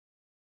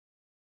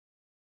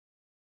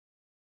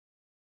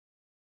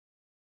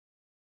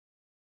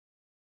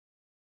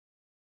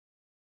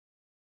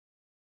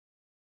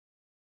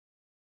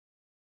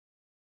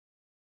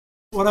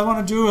What I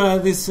want to do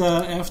this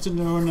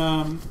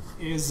afternoon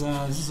is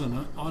this is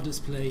an odd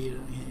display here.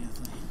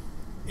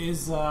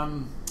 Is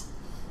go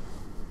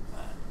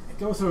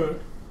through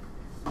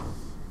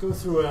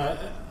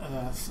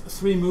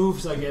three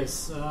moves, I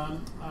guess.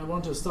 I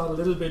want to start a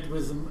little bit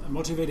with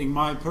motivating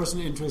my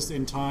personal interest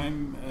in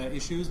time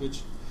issues,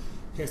 which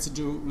has to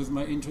do with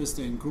my interest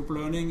in group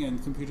learning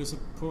and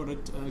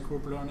computer-supported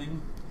group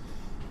learning.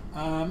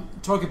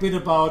 Talk a bit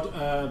about,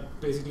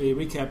 basically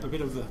recap a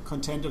bit of the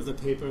content of the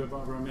paper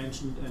Barbara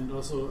mentioned, and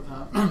also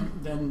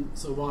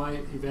so why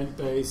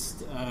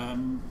event-based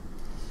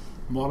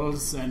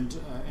models and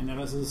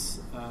analysis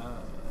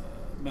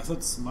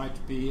methods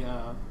might be,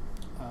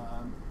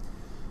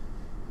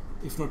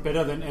 if not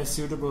better, then as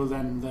suitable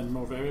than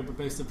more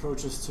variable-based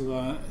approaches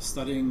to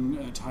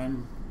studying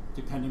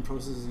time-dependent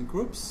processes in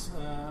groups.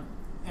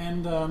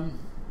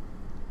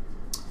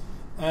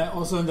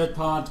 Also in that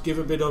part, give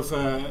a bit of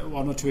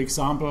one or two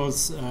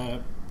examples,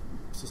 to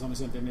some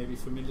extent they may be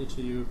familiar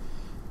to you,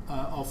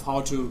 of how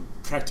to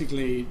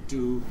practically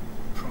do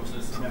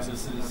process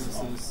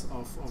analysis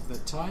of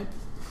that type.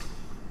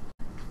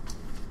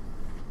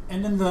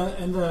 And in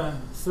the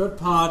third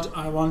part,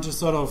 I want to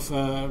sort of,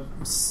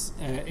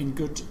 in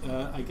good,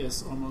 I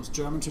guess, almost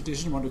German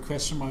tradition, want to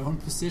question my own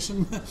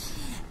position,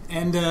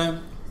 and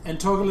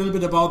talk a little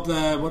bit about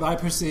what I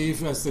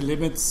perceive as the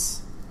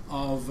limits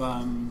of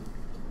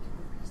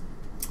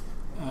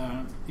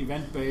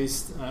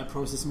event-based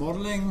process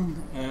modeling.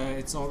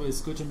 It's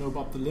always good to know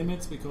about the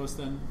limits, because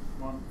then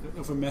one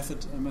of a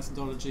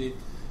methodology,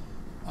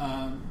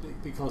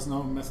 because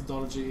no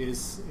methodology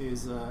is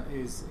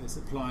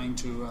applying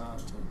to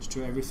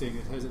everything.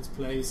 It has its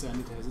place and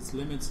it has its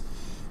limits.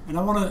 And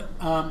I want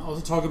to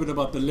also talk a bit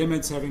about the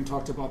limits, having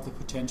talked about the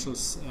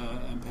potentials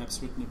and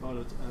perhaps written about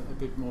it a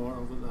bit more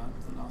over the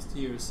last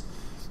years.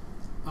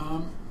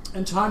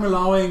 And time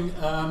allowing,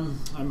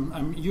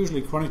 I'm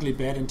usually chronically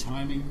bad in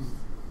timing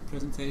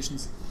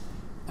presentations.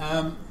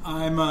 I'm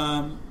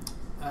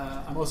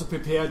also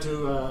prepared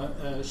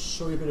to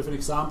show you a bit of an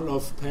example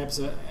of perhaps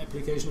an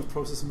application of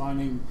process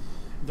mining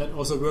that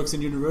also works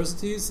in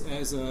universities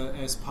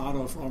as part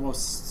of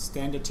almost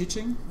standard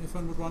teaching, if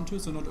one would want to.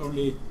 So not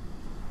only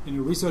in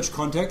a research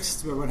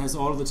context where one has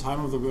all the time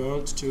of the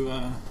world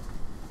to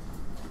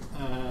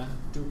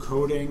do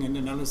coding and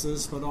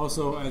analysis, but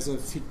also as a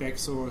feedback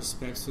source,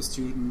 perhaps for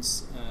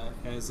students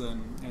as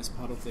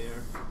part of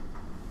their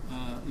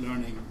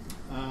learning.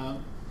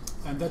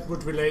 And that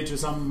would relate to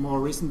some more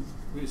recent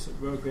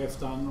work we have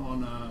done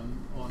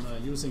on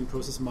using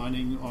process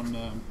mining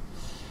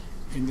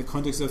in the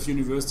context of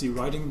university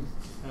writing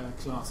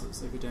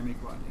classes, academic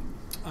writing.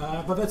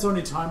 But that's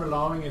only time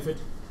allowing. If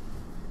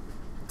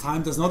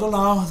time does not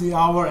allow the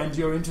hour and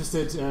you're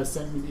interested,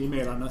 send me an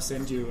email and I'll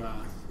send you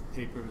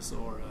papers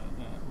or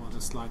the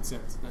slide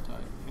set that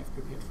I have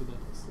prepared for that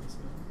as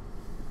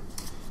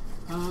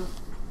well.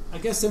 I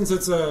guess since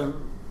it's a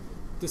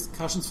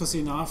discussions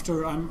foreseen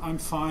after, I'm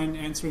fine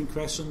answering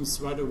questions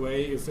right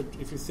away if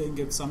you think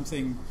it's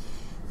something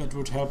that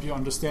would help your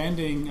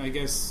understanding. I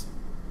guess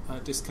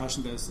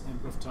discussion there's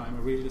ample of time,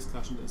 a real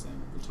discussion there's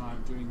ample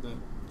time during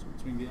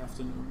the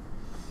afternoon.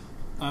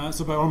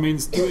 So by all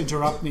means, do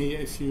interrupt me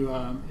if you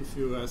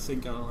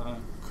think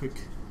a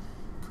quick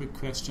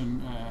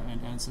question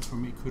and answer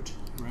from me could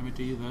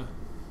remedy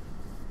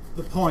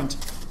the point.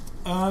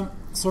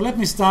 So let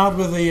me start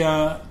with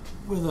a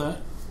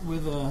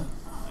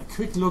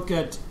quick look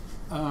at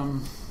a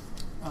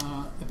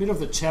bit of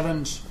the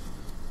challenges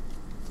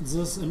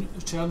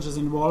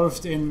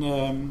involved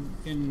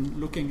in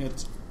looking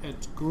at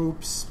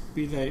groups,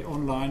 be they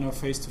online or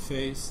face to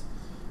face,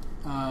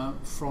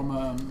 from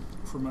a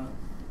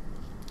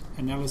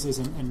analysis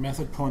and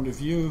method point of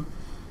view.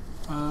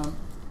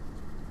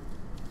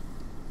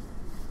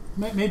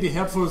 May be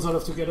helpful sort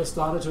of to get us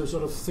started to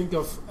sort of think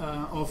of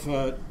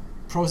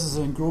processes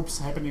and groups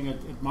happening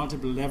at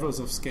multiple levels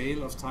of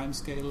scale, of time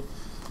scale.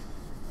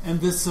 And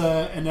this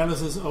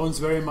analysis owes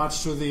very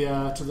much to the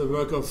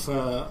work of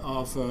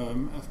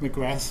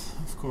McGrath,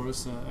 of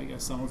course. I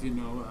guess some of you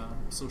know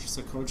social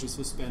psychologists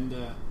who spend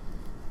a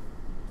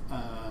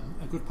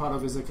good part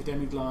of his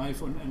academic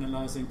life on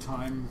analyzing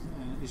time,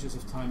 issues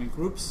of time in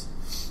groups,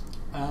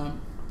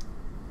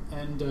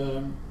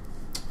 and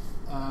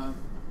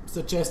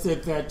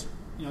suggested that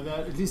there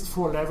are at least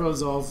four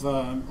levels of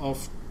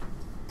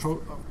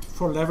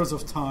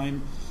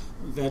time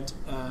that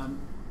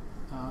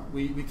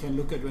we can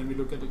look at when we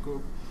look at a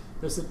group.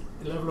 There's a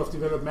level of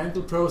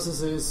developmental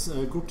processes,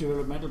 group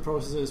developmental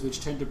processes, which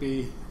tend to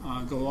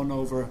go on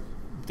over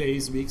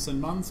days, weeks,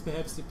 and months,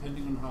 perhaps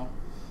depending on how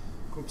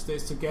group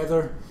stays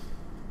together.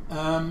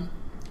 There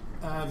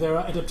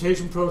are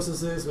adaptation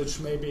processes, which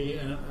may be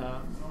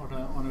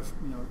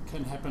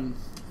can happen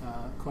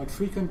quite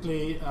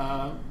frequently,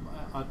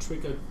 are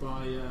triggered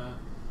by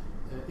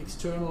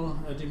external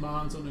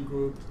demands on a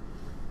group.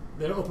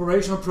 There are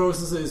operational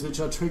processes which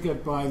are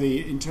triggered by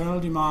the internal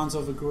demands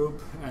of a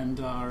group and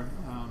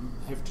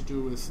have to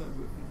do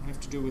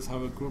with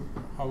how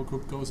a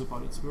group goes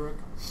about its work.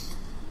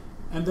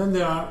 And then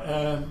there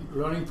are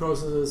learning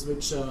processes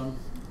which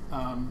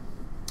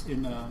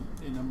in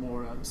a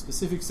more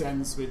specific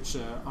sense, which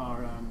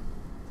are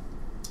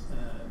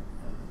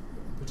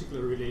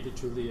particularly related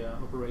to the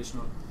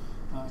operational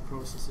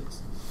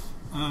processes.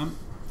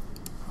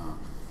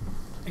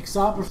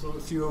 Examples, so a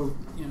few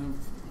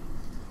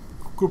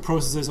group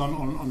processes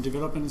on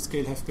development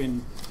scale have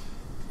been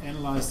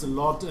analyzed a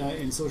lot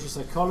in social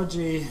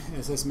psychology,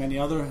 as has many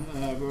other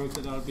work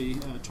that I'll be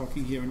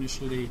talking here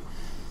initially.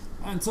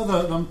 And so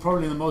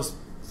probably the most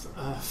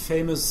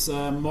famous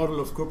model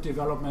of group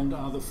development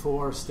are the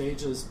 4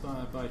 stages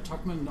by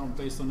Tuckman,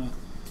 based on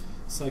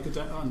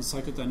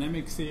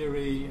psychodynamic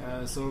theory.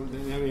 So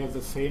there we have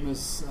the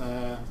famous,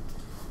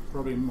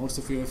 probably most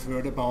of you have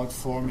heard about,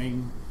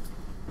 forming,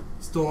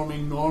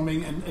 storming,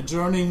 norming, and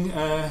adjourning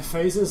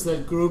phases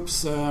that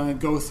groups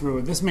go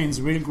through. This means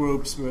real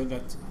groups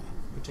that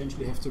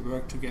potentially have to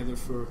work together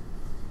for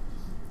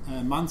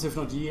months, if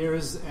not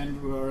years,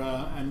 and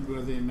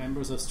where the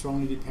members are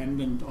strongly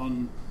dependent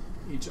on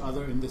each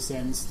other, in the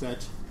sense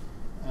that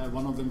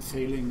one of them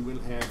failing will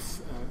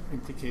have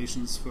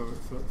implications for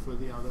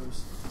the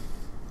others.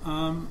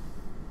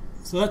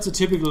 So that's a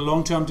typical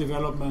long-term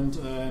development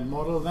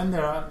model. Then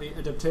there are the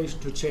adaptation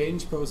to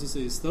change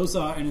processes. Those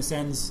are, in a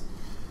sense,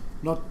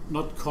 not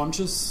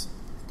conscious,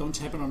 don't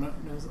happen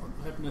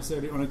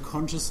necessarily on a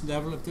conscious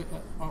level at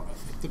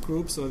the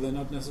group, so they're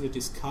not necessarily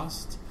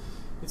discussed.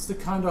 It's the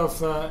kind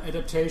of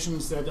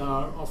adaptations that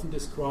are often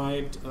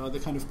described, the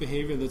kind of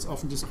behavior that's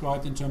often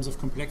described in terms of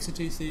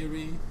complexity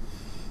theory,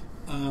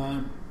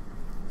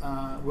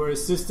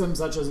 whereas systems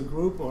such as a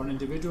group or an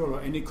individual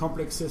or any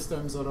complex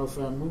system sort of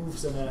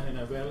moves in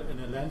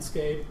a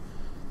landscape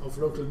of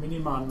local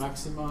minima and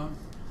maxima.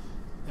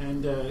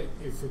 And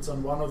if it's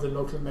on one of the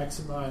local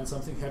maxima and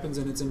something happens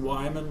in its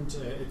environment,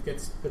 it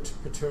gets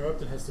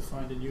perturbed and has to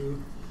find a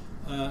new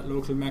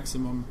local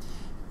maximum.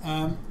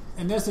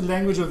 And there's the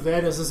language of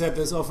that, as I said,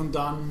 that's often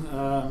done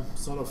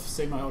sort of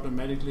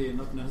semi-automatically and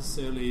not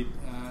necessarily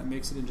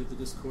makes it into the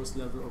discourse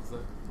level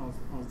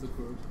of the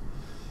group.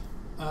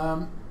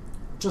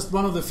 Just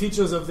one of the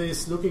features of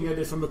this, looking at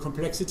it from a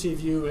complexity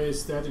view,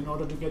 is that in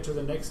order to get to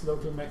the next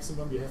local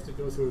maximum, you have to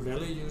go through a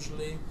valley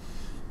usually,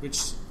 which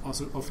is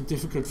also often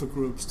difficult for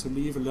groups to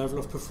leave a level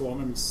of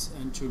performance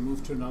and to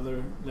move to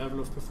another level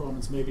of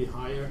performance, maybe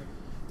higher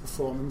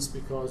performance,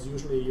 because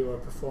usually your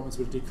performance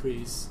will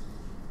decrease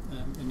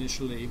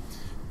initially.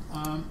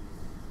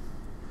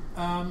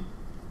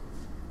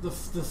 The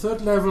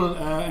third level,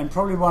 and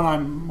probably one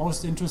I'm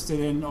most interested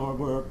in, or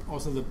where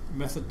also the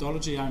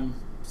methodology I'm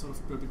sort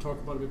of going to talk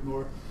about a bit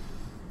more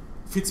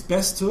fits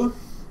best to,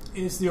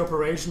 is the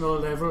operational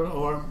level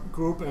or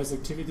group as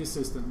activity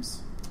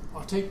systems.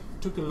 I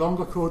took a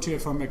longer quote here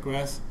from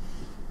McGrath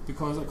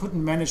because I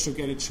couldn't manage to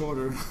get it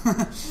shorter.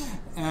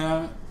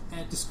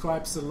 It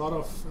describes a lot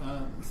of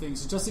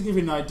things. So just to give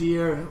you an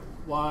idea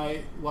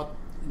what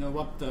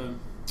the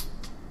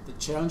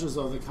challenges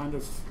or the kind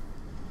of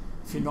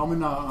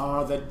phenomena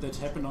are that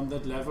happen on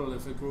that level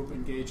if a group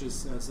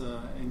engages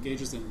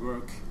in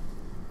work.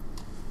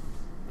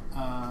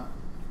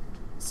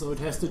 So it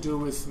has to do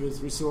with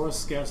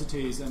resource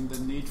scarcities and the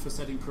need for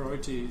setting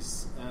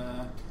priorities.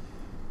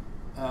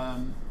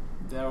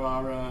 There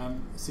are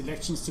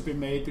selections to be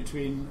made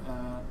between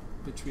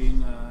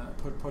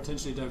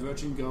potentially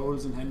diverging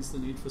goals, and hence the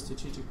need for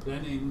strategic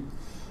planning.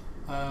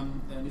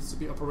 There needs to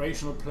be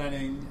operational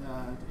planning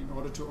in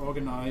order to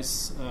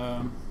organize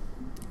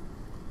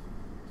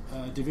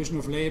division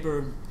of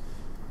labor,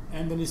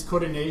 and then is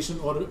coordination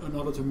in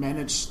order to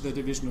manage the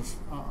division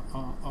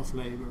of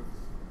labor.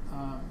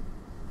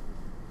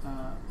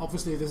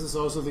 Obviously, this is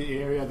also the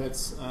area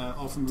that's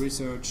often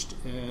researched,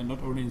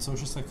 not only in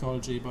social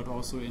psychology, but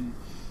also in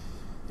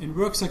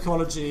work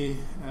psychology,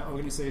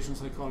 organizational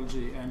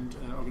psychology, and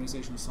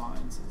organizational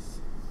sciences.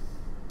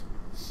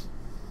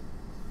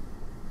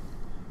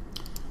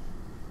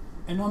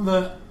 And on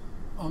the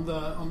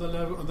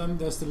level, then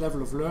there's the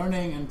level of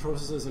learning and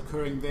processes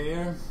occurring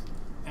there.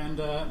 And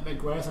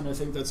McGrath, and I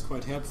think that's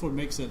quite helpful,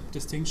 makes a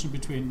distinction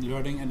between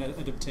learning and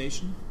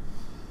adaptation.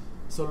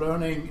 So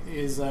learning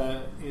is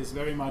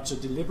very much a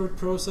deliberate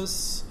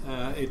process.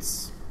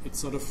 It's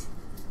sort of,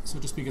 so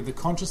to speak, at the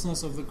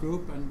consciousness of the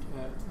group and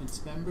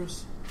its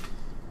members.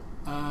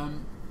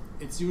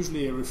 It's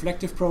usually a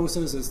reflective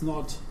process. It's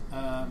not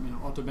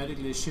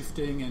automatically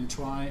shifting and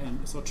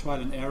it's not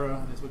trial and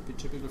error as would be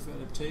typical for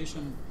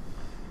adaptation.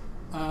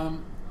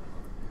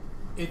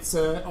 It's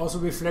also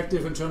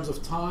reflective in terms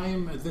of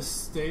time. At this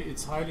stage,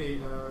 it's highly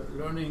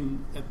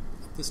learning at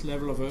this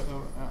level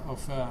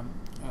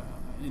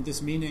in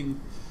this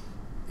meaning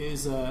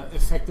is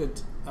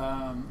affected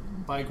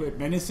by a great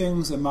many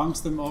things,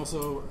 amongst them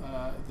also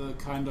the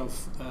kind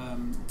of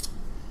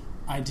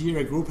idea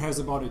a group has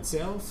about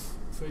itself.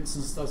 For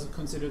instance, does it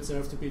consider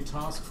itself to be a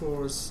task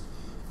force,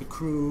 a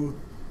crew,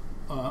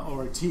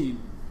 or a team?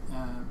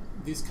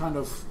 These kind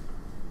of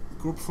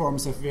group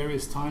forms have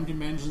various time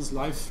dimensions,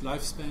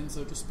 lifespan,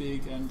 so to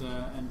speak, and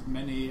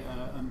many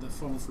and the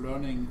form of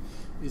learning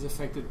is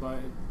affected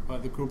by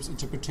the group's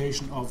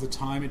interpretation of the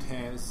time it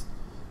has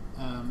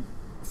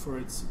for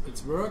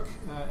its work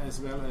as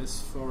well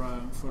as for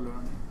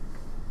learning.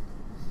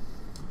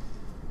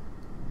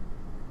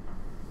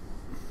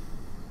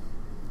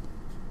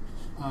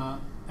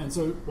 And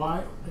so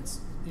why it's,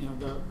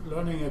 the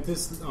learning at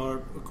this, or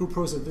group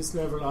process at this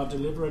level, are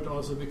deliberate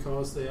also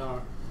because they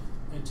are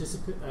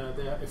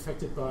they are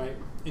affected by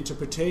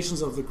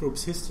interpretations of the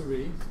group's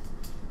history.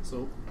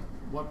 So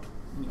what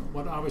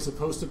are we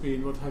supposed to be,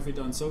 and what have we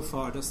done so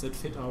far? Does that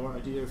fit our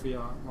idea if we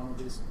are one of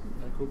these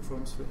group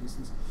forms, for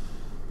instance?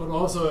 But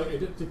also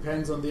it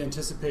depends on the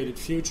anticipated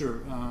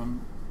future.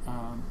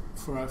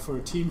 For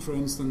a team, for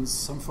instance,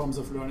 some forms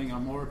of learning are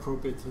more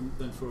appropriate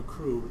than for a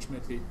crew, which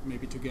may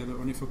be together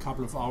only for a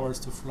couple of hours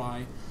to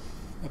fly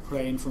a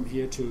plane from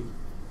here to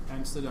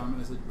Amsterdam,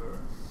 as it were.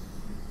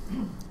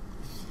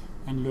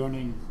 And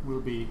learning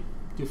will be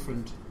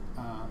different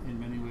in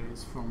many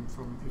ways from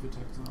if it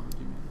happens in other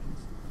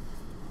dimensions.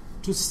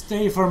 To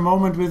stay for a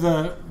moment with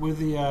the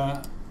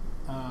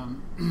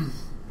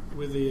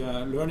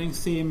learning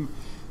theme,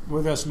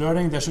 where there's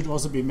learning, there should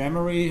also be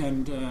memory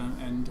and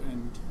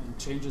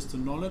changes to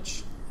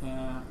knowledge.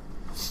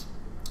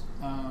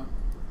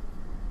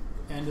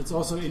 And it's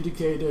also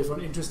indicative or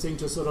interesting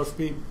to sort of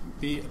be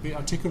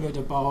articulate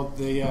about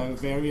the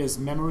various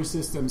memory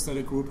systems that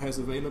a group has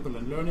available,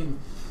 and learning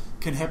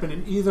can happen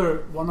in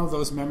either one of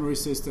those memory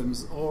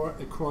systems or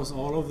across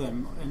all of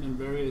them and in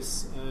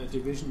various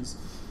divisions.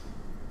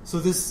 So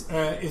this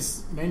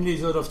is mainly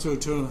sort of to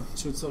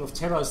sort of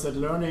tell us that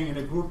learning in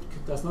a group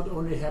does not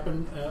only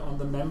happen on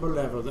the member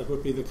level. That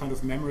would be the kind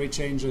of memory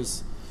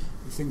changes,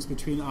 the things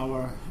between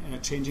our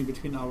changing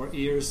between our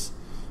ears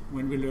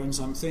when we learn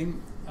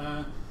something.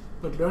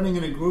 But learning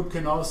in a group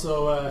can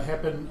also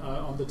happen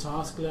on the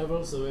task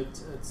level. So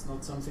it's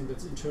not something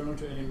that's internal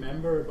to any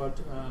member,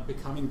 but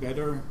becoming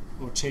better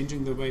or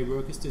changing the way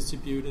work is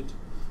distributed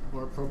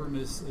or a problem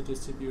is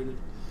distributed.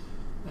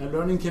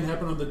 Learning can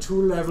happen on the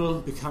tool level,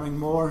 becoming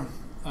more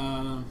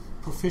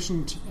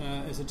proficient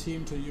as a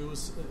team to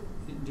use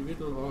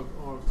individual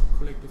or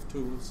collective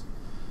tools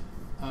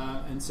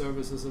and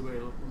services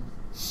available.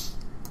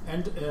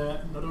 And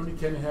not only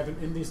can it happen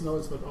in these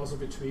nodes, but also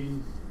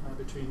between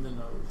the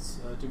nodes.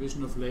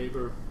 Division of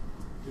labor,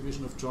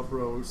 division of job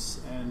roles,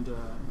 and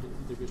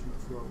division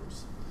of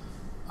roles.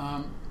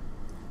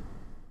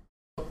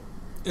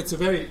 It's a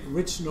very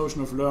rich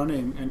notion of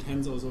learning, and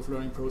hence also of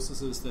learning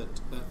processes that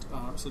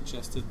are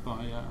suggested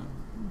by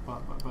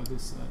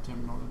this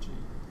terminology.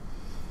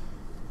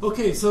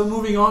 Okay, so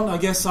moving on, I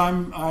guess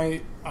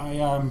I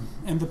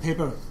in the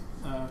paper,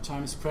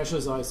 time is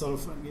precious. I sort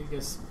of, I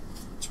guess,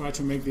 try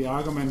to make the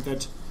argument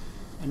that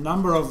a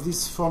number of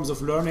these forms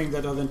of learning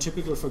that are then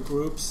typical for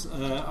groups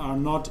are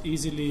not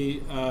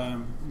easily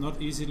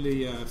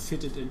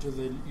fitted into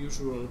the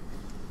usual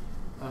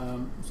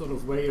sort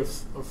of way of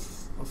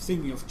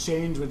thinking of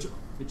change, which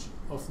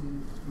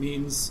often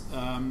means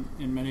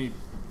in many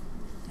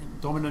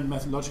dominant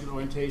methodological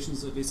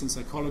orientations, at least in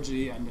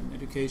psychology and in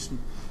education,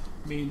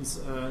 means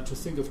to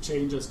think of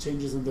change as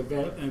changes in the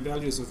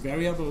values of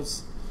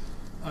variables.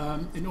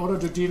 In order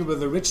to deal with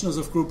the richness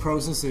of group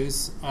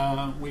processes,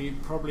 we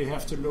probably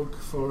have to look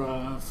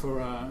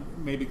for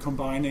maybe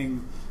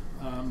combining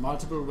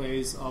multiple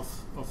ways of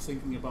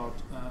thinking about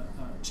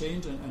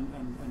change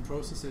and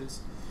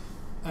processes.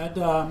 And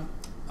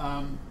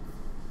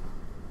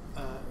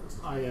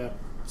I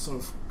sort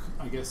of,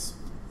 I guess,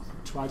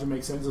 try to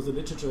make sense of the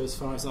literature as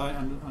far as I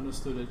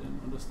understood it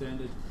and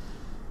understand it,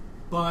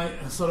 by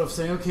sort of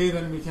saying, okay,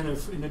 then we can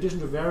have, in addition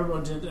to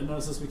variable-oriented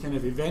analysis, we can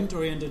have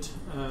event-oriented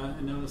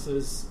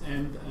analysis,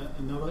 and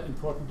another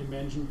important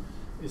dimension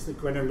is the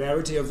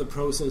granularity of the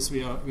process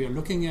we are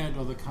looking at,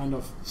 or the kind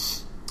of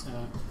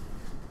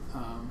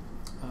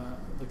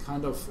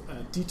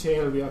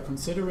detail we are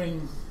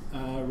considering,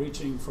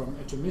 reaching from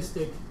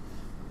atomistic,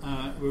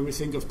 where we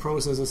think of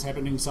processes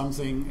happening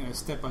something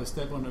step by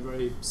step on a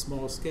very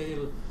small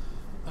scale,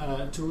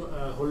 to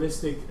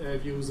holistic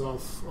views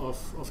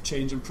of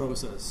change and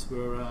process,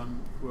 where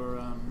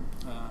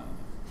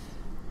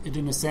it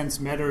in a sense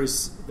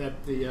matters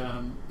that the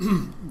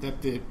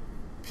that the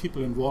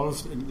people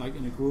involved in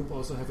a group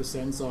also have a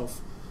sense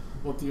of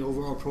what the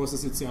overall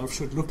process itself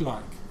should look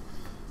like.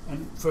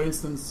 And for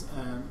instance,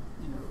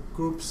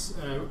 groups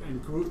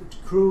and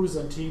crews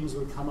and teams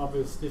will come up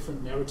with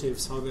different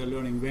narratives how their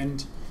learning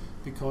went,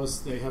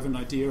 because they have an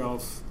idea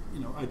of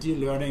ideal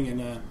learning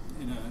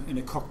in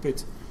a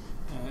cockpit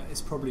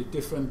is probably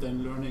different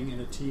than learning in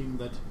a team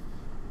that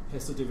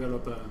has to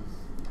develop a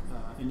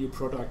new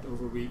product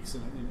over weeks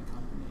in a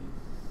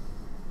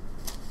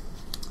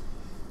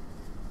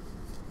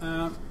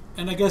company.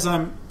 And I guess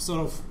I'm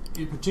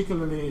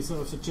particularly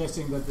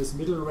suggesting that this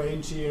middle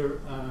range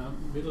here,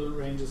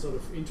 is sort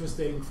of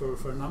interesting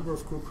for a number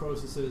of group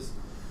processes,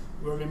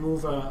 where we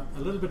move a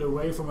little bit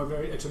away from a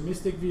very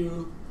atomistic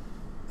view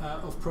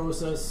of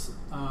process,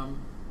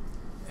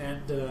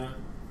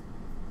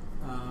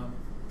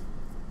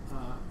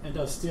 and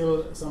are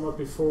still somewhat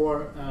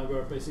before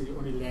where basically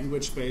only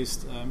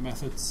language-based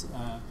methods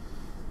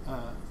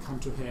come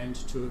to hand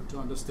to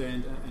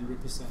understand and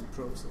represent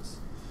process.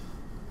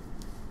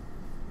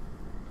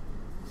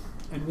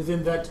 And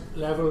within that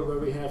level, where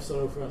we have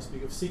sort of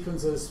speak of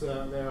sequences,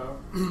 where there are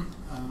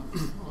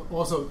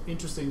also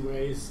interesting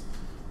ways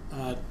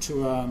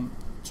to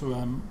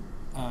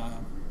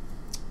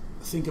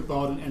think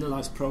about and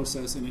analyze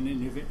process in an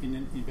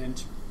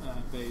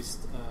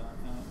event-based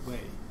way.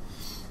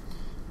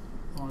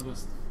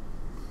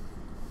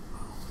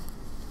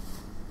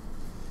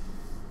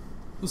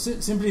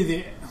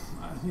 Simply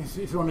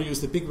if you want to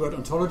use the big word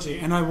ontology,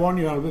 and I warn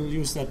you, I will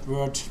use that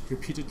word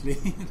repeatedly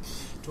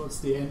towards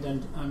the end,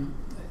 and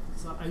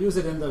so I use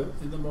it in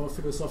the more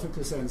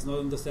philosophical sense, not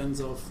in the sense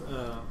of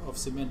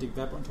semantic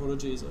web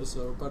ontologies or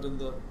so, but in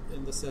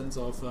the sense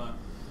of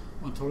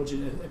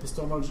ontology and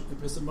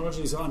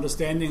epistemology, so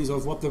understandings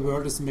of what the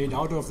world is made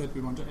out of that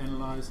we want to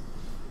analyze.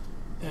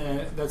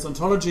 That's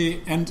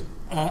ontology, and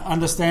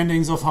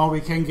understandings of how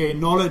we can gain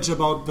knowledge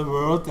about the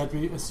world that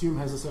we assume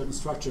has a certain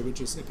structure, which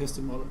is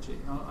epistemology.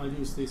 I'll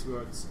use these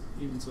words,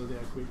 even so they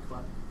agree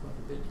quite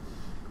a bit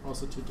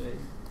also today.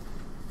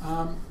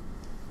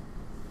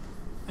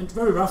 And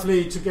very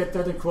roughly, to get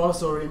that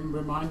across or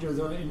remind you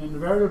that in a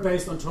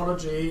variable-based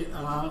ontology,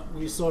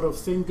 we sort of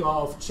think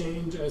of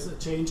change as a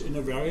change in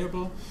a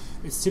variable.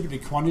 It's typically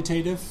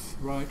quantitative,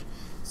 right?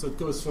 So it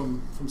goes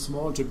from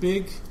small to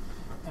big.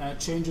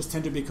 Changes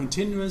tend to be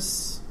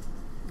continuous,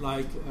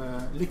 like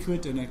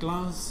liquid in a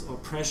glass or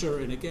pressure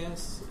in a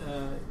gas,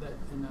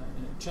 in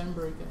a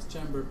chamber, a gas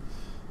chamber.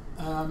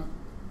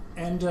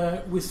 And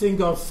we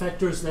think of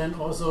factors then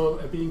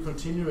also being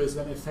continuous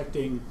when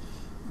affecting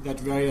that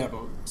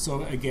variable.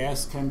 So a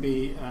gas can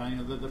be,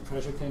 the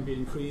pressure can be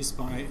increased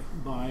by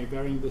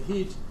varying the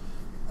heat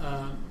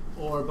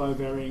or by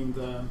varying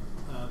the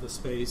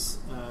space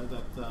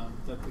that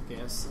the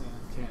gas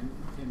can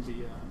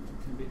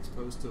be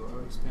exposed to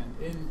or expand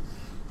in.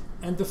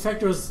 And the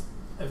factors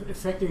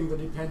affecting the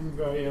dependent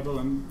variable,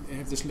 and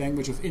have this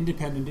language of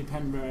independent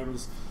dependent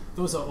variables,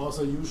 those are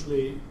also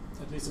usually,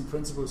 at least in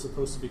principle,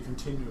 supposed to be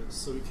continuous.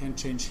 So we can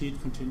change heat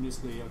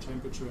continuously or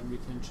temperature, and we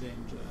can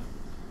change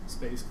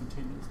space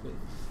continuously.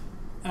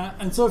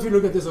 And so if you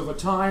look at this over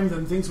time,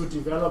 then things would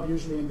develop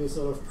usually in this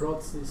sort of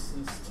plots, this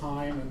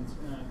time, and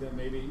then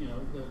maybe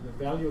the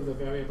value of the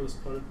variable is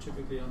plotted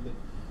typically on the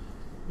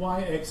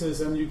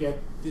y-axis, and you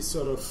get this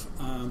sort of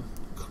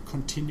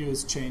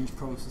continuous change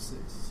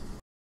processes.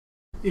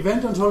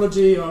 Event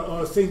ontology,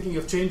 or thinking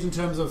of change in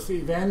terms of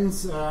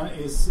events,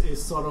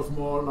 is sort of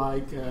more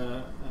like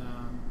a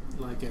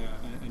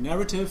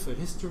narrative, a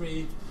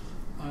history.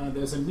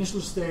 There's an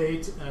initial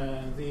state.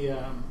 The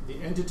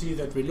entity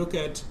that we look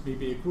at,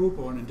 maybe a group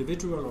or an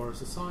individual or a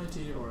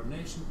society or a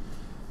nation,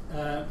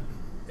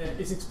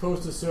 is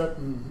exposed to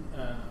certain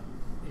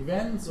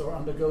events or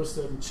undergoes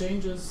certain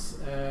changes.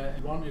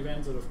 One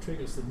event sort of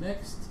triggers the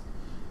next,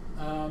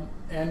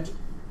 and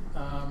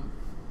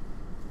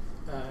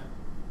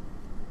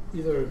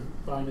either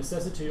by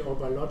necessity or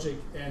by logic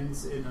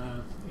ends in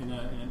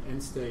an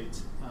end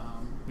state,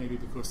 maybe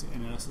because the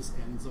analysis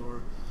ends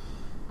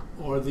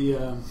or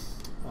the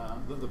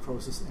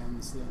process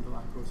ends, the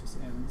underlying process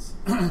ends.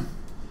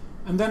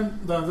 And then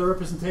the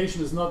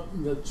representation is not,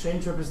 the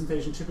change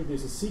representation typically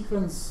is a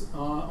sequence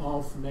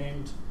of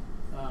named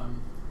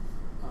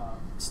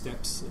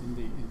steps in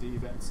the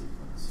event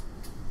sequence.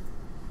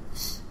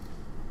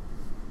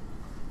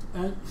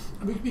 And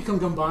we can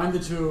combine the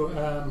two.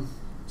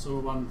 So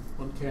one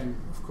can,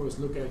 of course,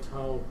 look at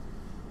how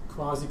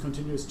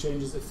quasi-continuous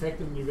changes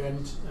affect an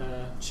event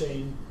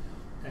chain,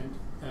 and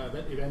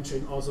that event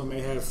chain also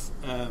may have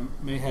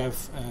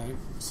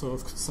sort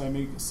of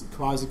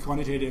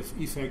quasi-quantitative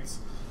effects,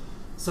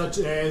 such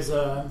as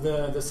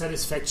the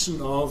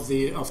satisfaction of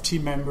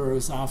team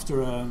members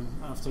after a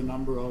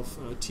number of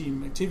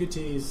team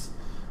activities.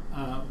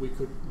 We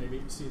could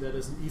maybe see that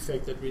as an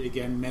effect that we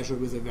again measure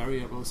with a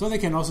variable. So they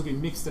can also be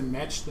mixed and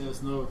matched.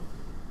 There's no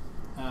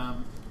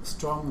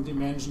strong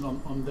dimension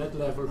on that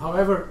level.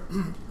 However,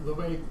 the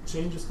way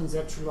change is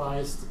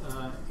conceptualized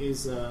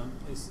is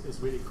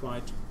really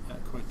quite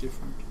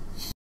different.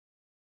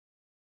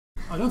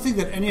 I don't think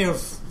that any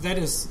of that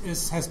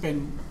has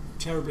been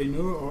terribly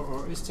new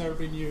or is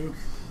terribly new.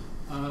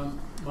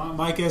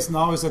 My guess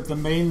now is that the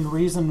main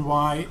reason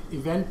why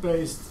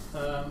event-based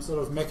sort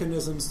of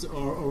mechanisms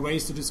or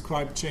ways to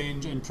describe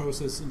change and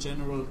process in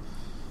general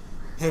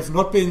have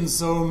not been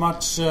so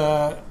much,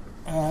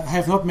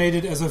 have not made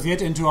it as of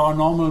yet into our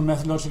normal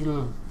methodology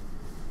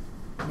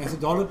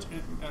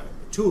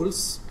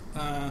tools,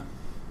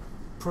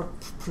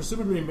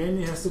 presumably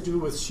mainly has to do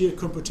with sheer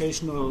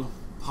computational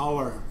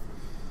power.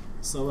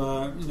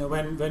 So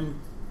when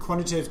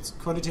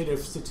quantitative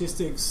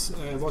statistics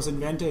was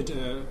invented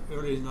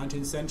early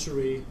 19th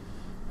century,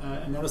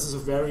 analysis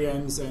of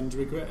variance and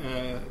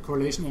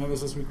correlation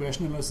analysis,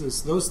 regression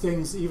analysis, those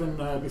things even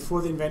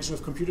before the invention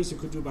of computers you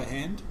could do by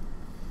hand.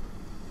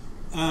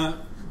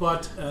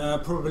 But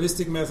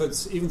probabilistic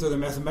methods, even though the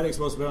mathematics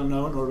was well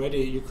known already,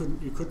 you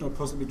could not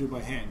possibly do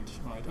by hand.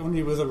 Right?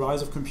 Only with the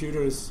rise of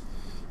computers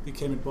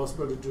became it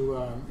possible to do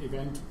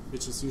event,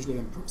 which is usually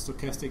a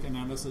stochastic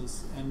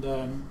analysis, and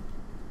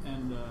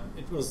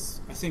it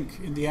was, I think,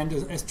 in the end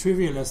as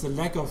trivial as the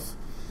lack of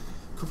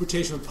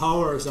computational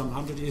power some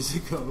 100 years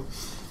ago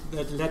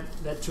that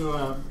led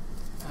to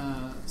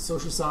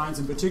social science,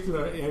 in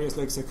particular areas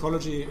like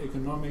psychology,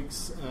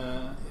 economics,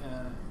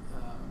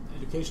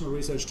 applicational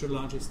research to a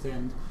large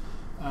extent,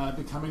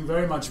 becoming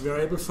very much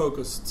variable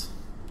focused.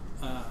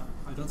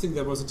 I don't think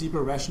there was a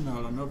deeper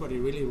rationale, and nobody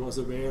really was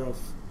aware of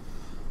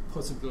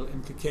possible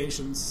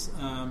implications,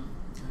 and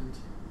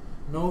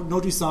no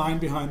design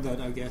behind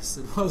that. I guess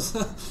it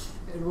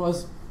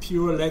was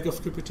pure lack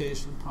of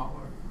computation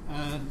power.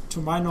 And to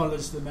my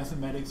knowledge, the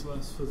mathematics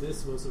was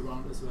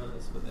around as well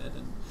as for that,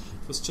 and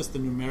it was just the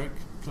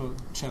numerical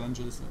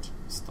challenges that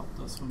stopped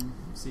us from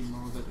seeing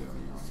more of that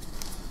early on.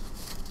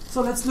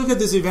 So let's look at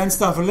this event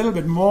stuff a little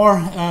bit more,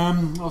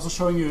 also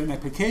showing you an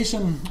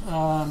application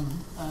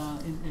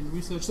in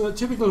research. So a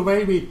typical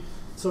way we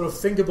sort of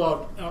think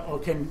about or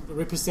can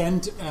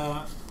represent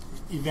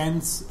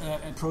events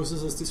and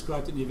processes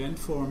described in event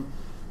form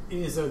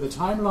is the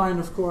timeline,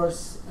 of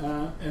course,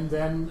 and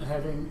then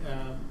having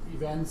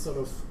events sort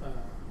of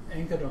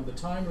anchored on the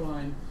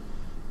timeline.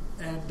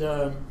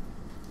 And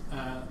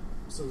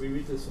so we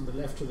read this from the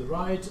left to the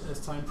right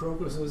as time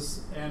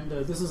progresses. And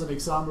this is an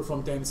example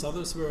from Dan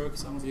Souther's work.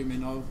 Some of you may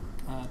know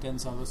Dan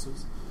Souther's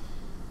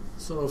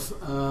sort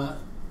of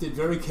did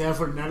very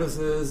careful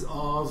analysis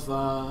of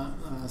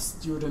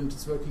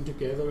students working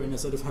together in a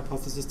sort of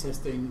hypothesis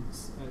testing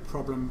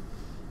problem,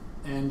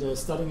 and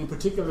studying in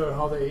particular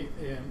how they,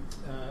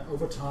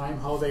 over time,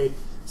 how they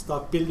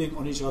start building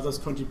on each other's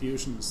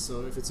contributions.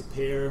 So if it's a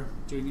pair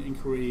doing an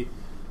inquiry,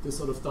 this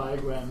sort of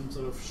diagram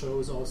sort of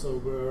shows also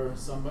where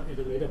at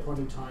a later point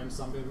in time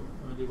somebody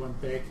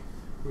went back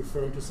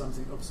referring to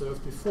something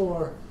observed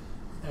before,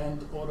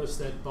 and orders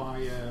that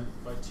by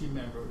team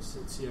members.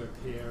 It's here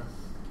a pair,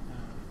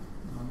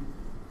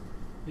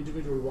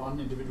 individual 1,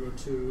 individual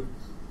 2,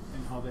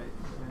 and how they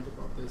went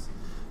about this.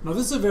 Now,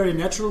 this is a very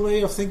natural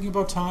way of thinking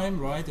about time,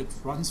 right? It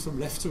runs from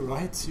left to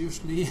right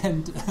usually,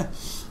 and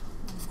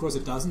of course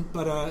it doesn't,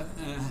 but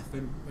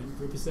when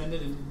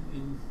represented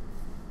in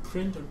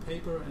print and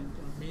paper and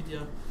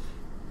media,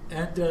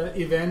 and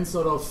events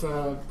sort of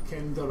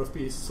can sort of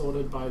be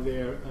sorted by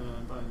their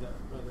by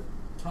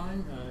the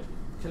time,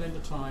 calendar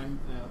time,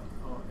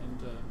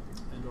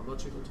 and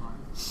logical time.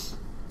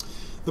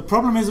 The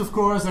problem is, of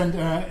course, and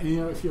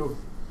if you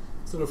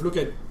sort of look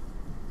at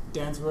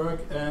Dan's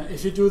work,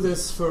 if you do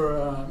this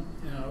for,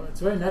 it's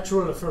very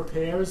natural for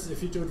pairs.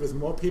 If you do it with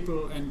more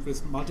people and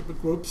with multiple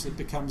groups, it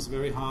becomes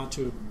very hard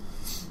to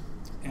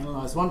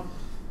analyze. One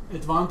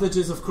advantage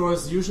is, of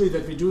course, usually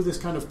that we do this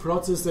kind of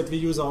process that we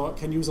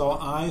can use our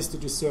eyes to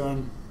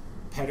discern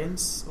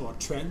patterns or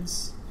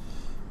trends,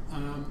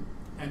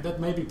 and that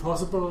may be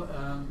possible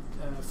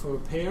for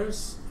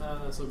pairs,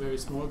 so very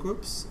small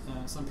groups.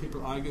 Some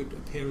people argue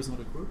a pair is not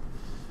a group,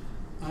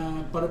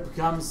 but it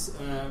becomes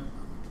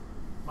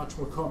much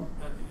more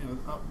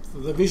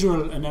the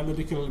visual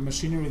analytical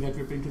machinery that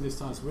we bring to this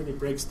task really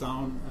breaks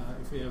down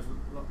if we have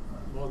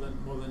more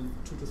than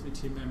 2 to 3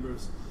 team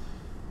members,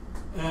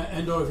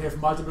 and or if you have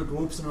multiple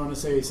groups and want to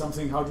say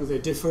something, how do they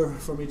differ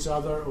from each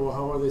other, or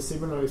how are they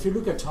similar? If you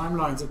look at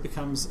timelines, it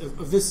becomes,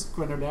 of this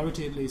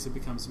granularity at least, it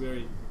becomes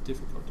very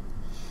difficult.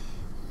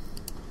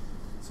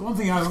 So one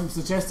thing I'm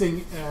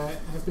suggesting,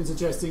 have been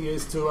suggesting,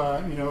 is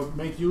to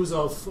make use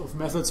of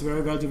methods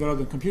very well developed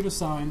in computer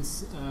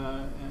science,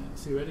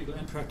 theoretical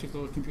and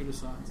practical computer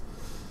science,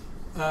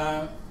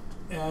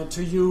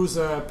 to use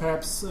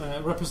perhaps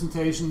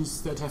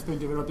representations that have been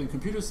developed in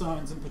computer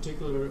science, in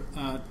particular,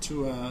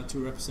 to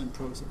represent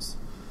process.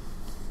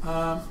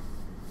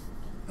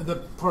 The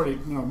probably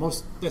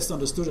most best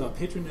understood are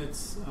Petri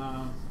nets,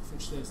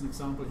 which there's an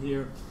example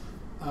here.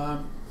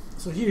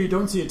 So here you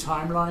don't see a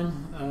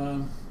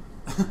timeline.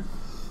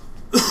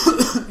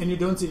 And you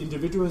don't see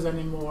individuals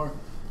anymore.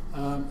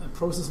 A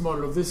process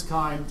model of this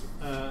kind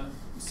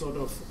sort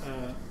of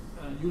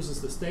uses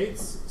the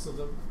states, so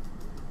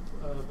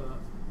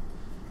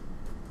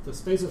the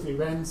space of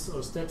events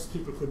or steps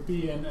people could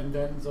be in, and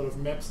then sort of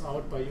maps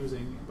out by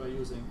using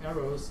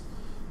arrows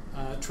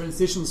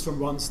transitions from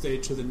one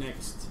state to the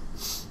next.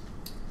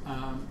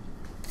 And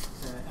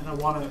I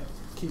want to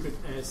keep it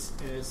as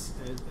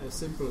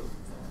simple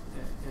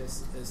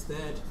as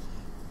that.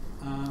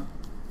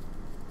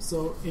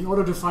 So in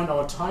order to find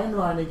our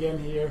timeline again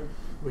here,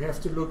 we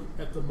have to look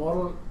at the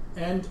model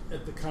and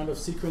at the kind of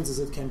sequences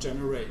it can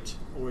generate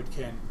or it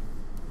can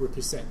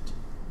represent.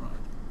 Right.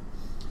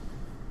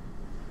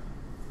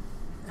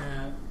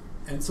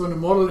 And so in a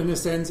model, in a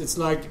sense, it's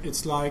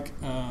like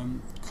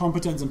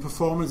competence and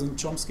performance, and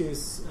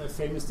Chomsky's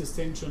famous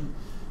distinction.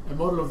 A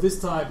model of this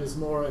type is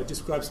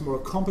describes more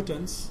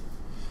competence.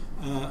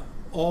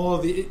 All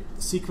the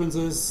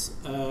sequences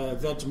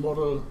that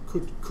model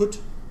could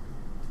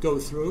go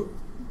through,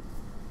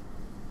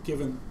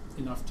 given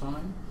enough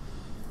time,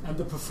 and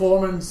the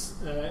performance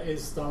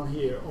is down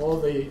here. All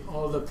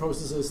the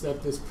processes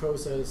that this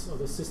process or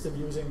the system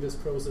using this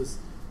process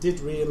did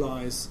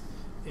realize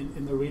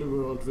in the real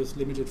world with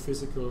limited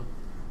physical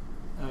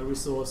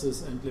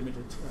resources and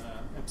limited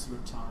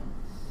absolute time.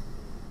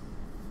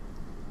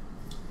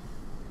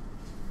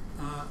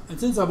 And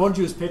since I won't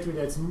use Petri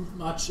nets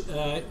much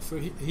for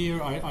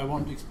here, I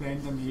won't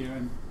explain them here,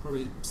 and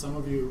probably some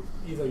of you,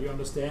 either you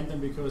understand them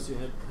because you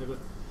have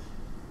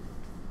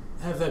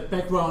have that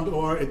background,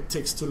 or it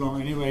takes too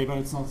long anyway, but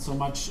it's not so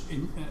much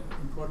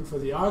important for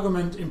the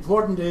argument.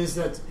 Important is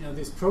that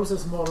these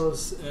process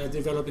models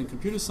developed in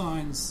computer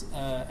science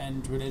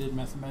and related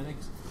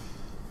mathematics,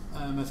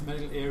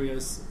 mathematical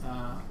areas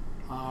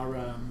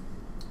are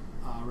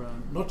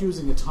not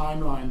using a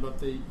timeline, but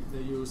they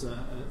use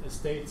a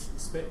state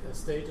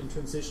and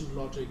transition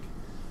logic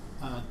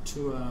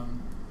to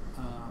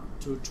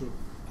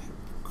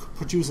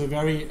produce a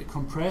very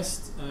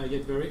compressed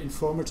yet very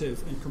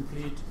informative and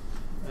complete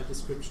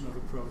description of a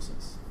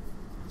process.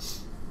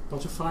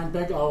 But to find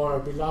back our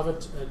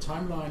beloved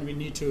timeline, we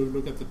need to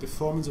look at the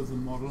performance of the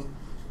model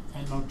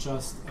and not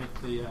just at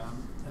the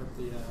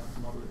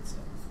model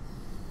itself.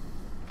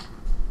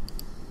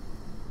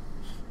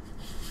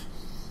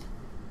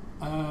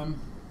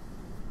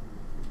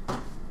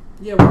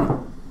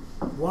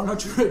 One or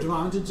two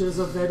advantages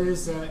of that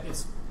is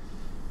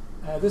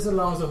this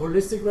allows a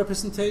holistic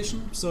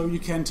representation, so you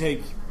can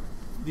take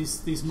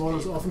these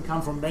models often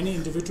come from many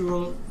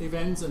individual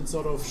events and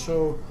sort of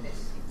show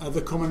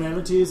the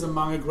commonalities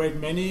among a great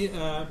many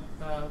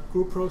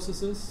group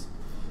processes,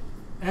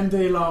 and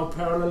they allow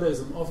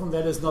parallelism. Often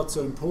that is not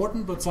so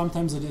important, but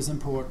sometimes it is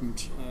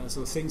important.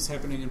 So things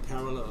happening in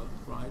parallel,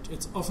 right?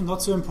 It's often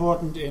not so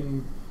important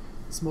in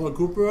small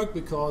group work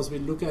because we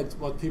look at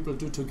what people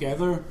do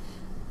together,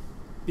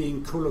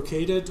 being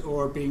co-located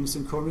or being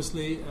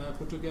synchronously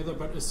put together.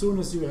 But as soon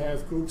as you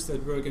have groups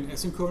that work in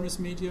asynchronous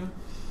media,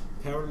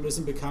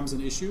 parallelism becomes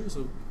an issue.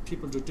 So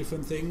people do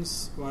different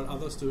things while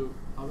others do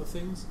other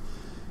things.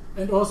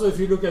 And also if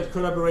you look at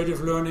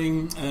collaborative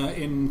learning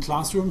in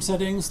classroom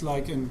settings,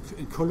 like in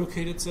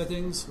co-located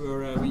settings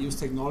where we use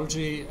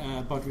technology,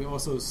 but we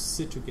also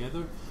sit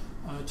together.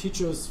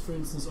 Teachers, for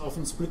instance,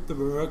 often split the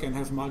work and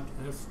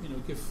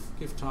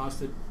give tasks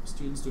that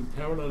students do in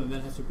parallel and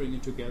then have to bring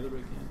it together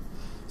again.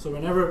 So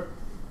whenever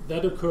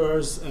that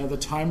occurs, the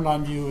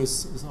timeline view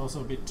is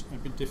also a bit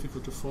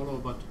difficult to follow.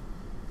 But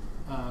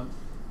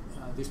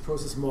these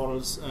process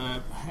models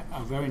have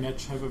a very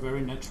natural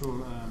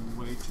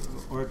way to,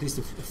 or at least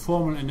a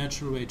formal and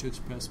natural way to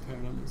express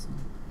parallelism.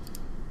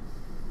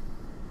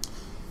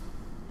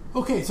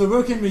 Okay, so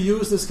where can we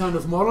use this kind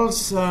of models?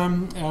 So I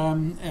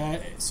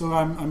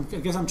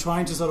guess I'm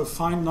trying to sort of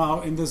find now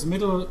in this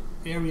middle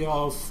area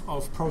of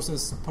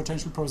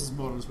potential process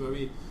models where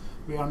we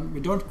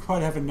don't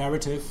quite have a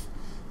narrative,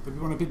 but we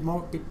want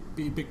to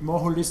be a bit more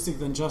holistic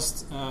than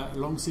just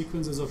long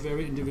sequences of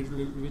very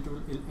individual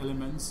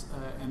elements,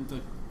 and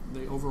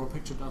the overall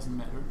picture doesn't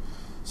matter.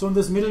 So in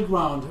this middle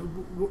ground,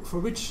 for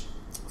which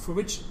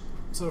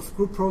sort of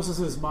group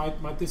processes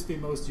might this be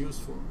most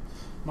useful?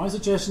 My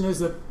suggestion is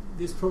that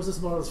these process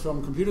models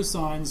from computer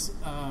science,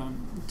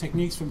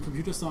 techniques from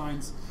computer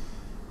science,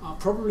 are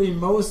probably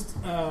most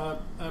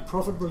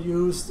profitable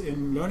used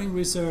in learning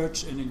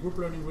research and in group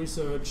learning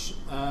research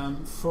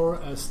for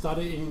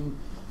studying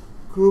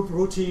group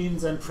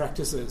routines and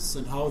practices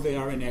and how they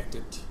are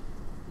enacted.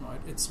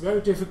 Right? It's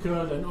very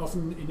difficult, and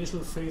often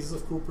initial phases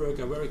of group work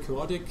are very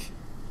chaotic,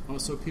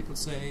 also people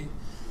say,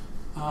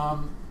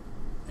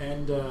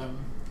 and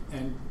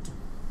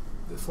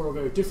they follow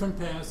very different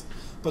paths.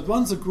 But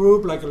once a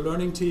group, like a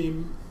learning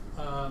team,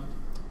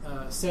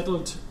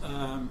 settled,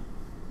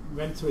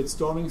 went through its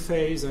storming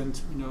phase and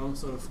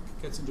sort of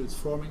gets into its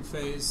forming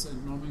phase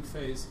and norming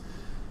phase,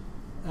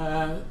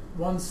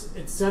 once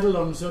it's settled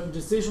on certain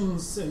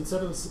decisions and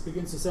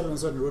begins to settle on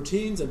certain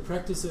routines and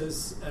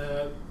practices,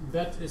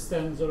 that is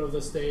then sort of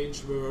the stage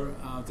where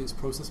these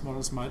process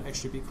models might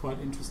actually be quite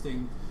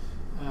interesting,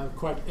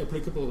 quite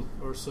applicable,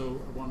 or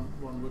so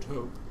one would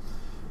hope.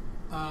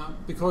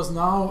 Because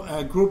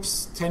now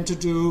groups tend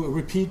to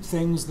repeat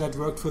things that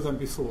worked for them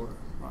before.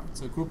 Right?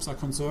 So groups are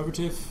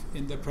conservative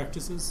in their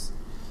practices,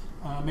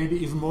 maybe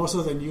even more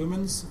so than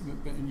humans.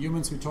 In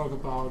humans we talk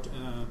about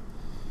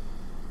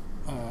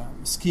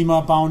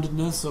schema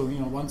boundedness. So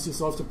once you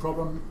solve the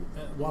problem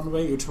one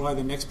way, you try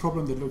the next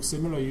problem that looks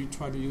similar. You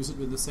try to use it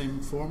with the same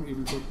form,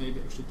 even though it may be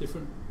actually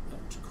different,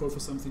 to code for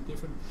something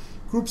different.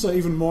 Groups are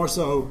even more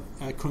so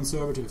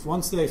conservative.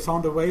 Once they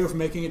found a way of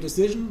making a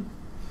decision,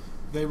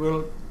 they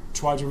will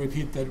try to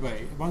repeat that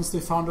way. Once they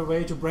found a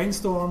way to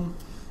brainstorm,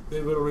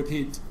 they will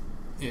repeat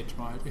it.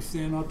 Right? If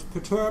they're not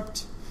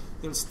perturbed,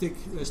 they'll stick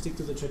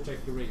to the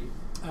trajectory.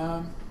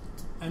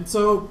 And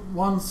so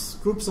once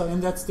groups are in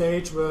that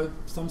stage where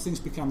some things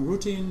become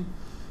routine,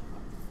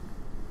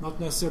 not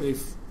necessarily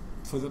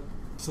for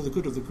the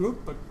good of the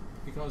group, but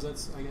because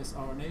that's, I guess,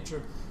 our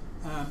nature,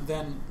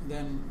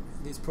 then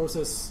these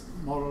process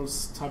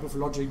models type of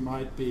logic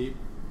might be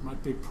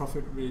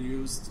profitably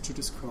used to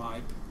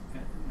describe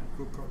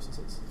group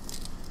processes.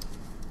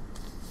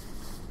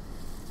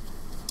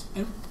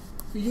 And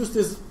we use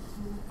this.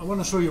 I want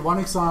to show you one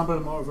example,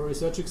 more of a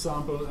research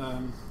example.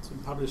 It's been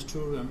published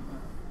too,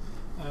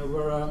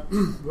 where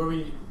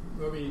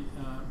we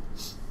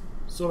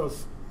sort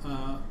of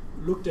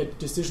looked at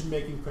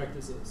decision-making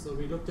practices. So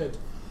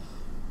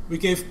we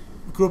gave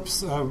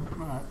groups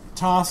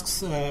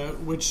tasks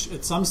which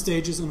at some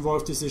stages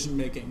involved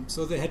decision-making.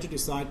 So they had to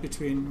decide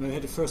between. They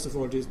had to first of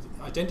all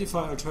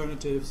identify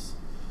alternatives.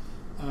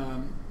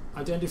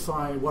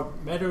 identify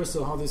what matters,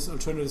 so how these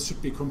alternatives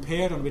should be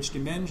compared, on which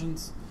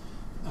dimensions,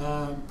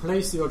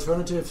 place the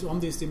alternatives on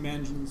these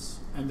dimensions,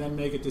 and then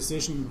make a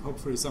decision,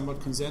 hopefully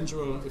somewhat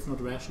consensual, if not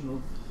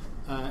rational,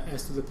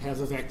 as to the path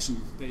of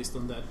action based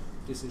on that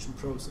decision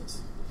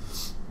process.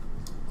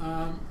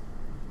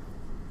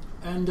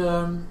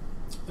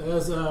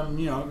 There's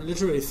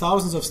literally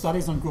thousands of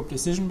studies on group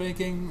decision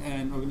making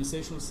and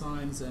organizational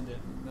science and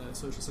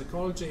social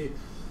psychology.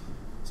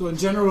 So in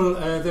general,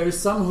 there is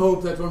some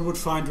hope that one would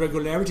find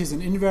regularities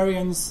and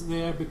invariance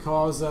there,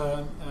 because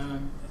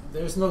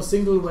there is no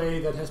single way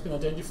that has been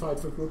identified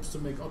for groups to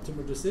make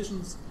optimal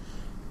decisions.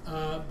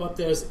 But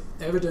there's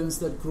evidence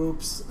that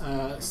groups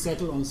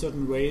settle on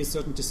certain ways,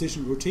 certain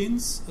decision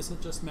routines, as I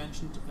just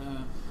mentioned,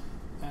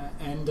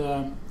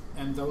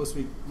 and those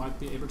we might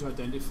be able to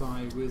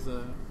identify with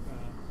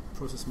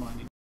process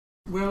mining.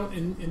 Well,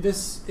 in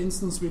this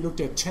instance, we looked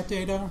at chat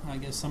data. I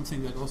guess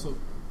something that also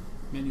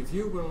many of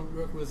you will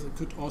work with. It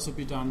could also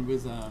be done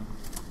with,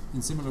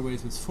 in similar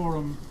ways, with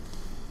forum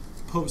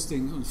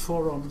posting on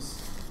forums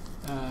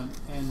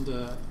and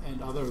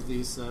other of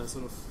these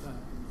sort of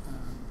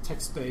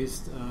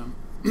text-based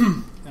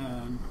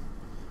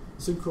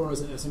synchronous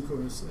and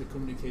asynchronous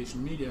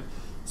communication media.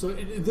 So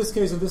in this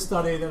case, in this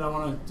study that I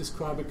want to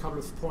describe a couple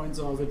of points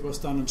of, it was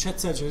done on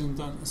chat sessions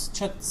done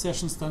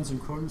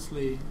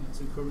synchronously,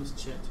 synchronous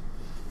chat,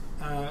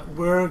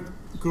 where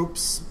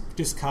groups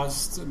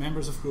discussed,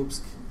 members of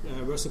groups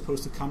were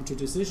supposed to come to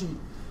decision.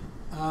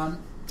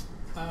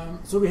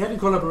 So we had a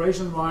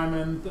collaboration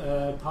environment,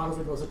 part of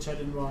it was a chat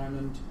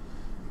environment.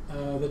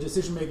 The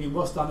decision-making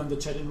was done in the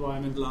chat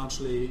environment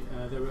largely.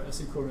 There were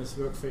asynchronous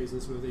work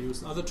phases where they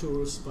used other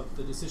tools, but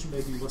the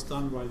decision-making was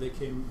done while they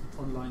came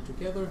online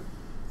together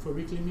for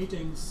weekly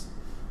meetings.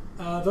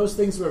 Those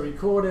things were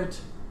recorded.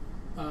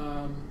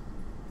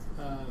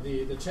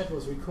 The chat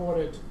was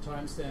recorded,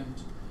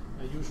 time-stamped,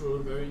 a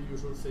very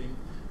usual thing.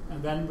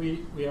 And then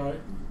we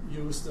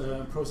used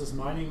process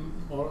mining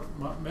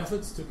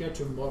methods to get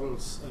to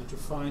models to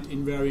find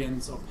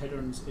invariants or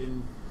patterns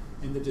in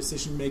the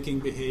decision-making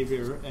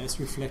behavior as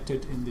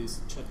reflected in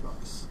these chat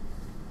logs.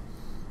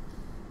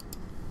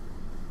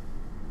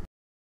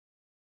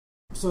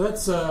 So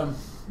that's sort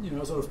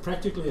of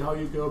practically how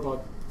you go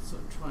about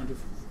trying to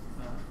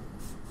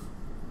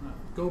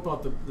go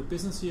about the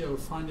business here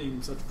of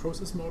finding such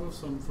process models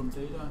from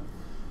data.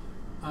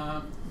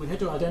 We had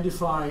to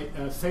identify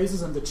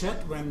phases in the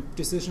chat when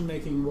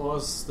decision-making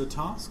was the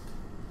task.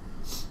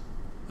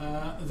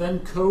 Then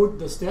code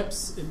the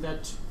steps in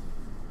that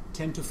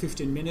 10 to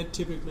 15 minute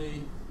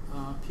typically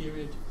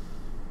period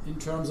in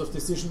terms of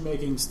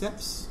decision-making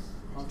steps.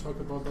 I'll talk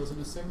about those in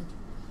a second.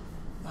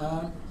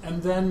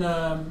 And then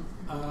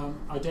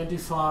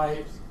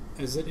identify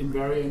as it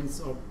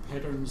invariants or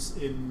patterns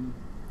in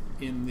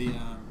the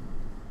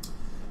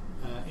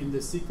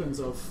sequence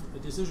of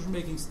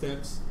decision-making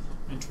steps,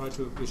 and try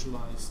to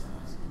visualize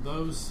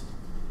those.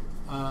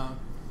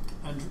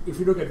 And if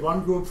you look at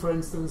one group, for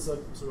instance, a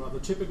rather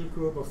typical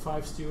group of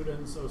 5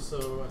 students or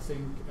so, I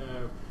think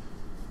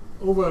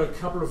over a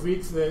couple of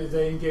weeks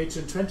they engage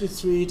in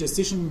 23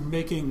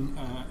 decision-making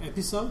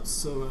episodes.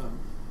 So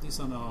these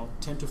are now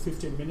 10 to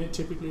 15 minute,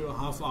 typically, or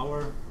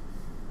half-hour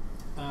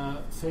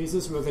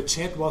phases where the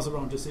chat was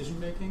around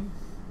decision-making.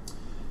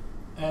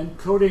 And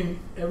coding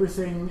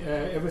everything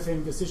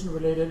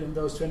decision-related in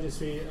those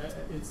 23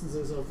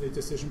 instances of the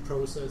decision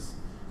process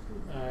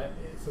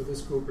for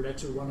this group led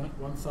to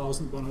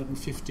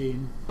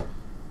 1,115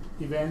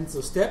 events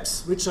or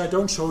steps, which I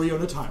don't show you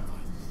on a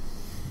timeline,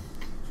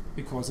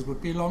 because it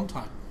would be a long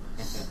time.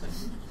 I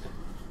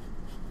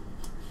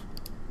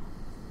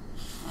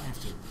have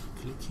to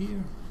click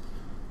here.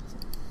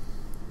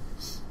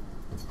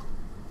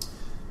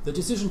 The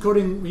decision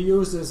coding we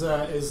use is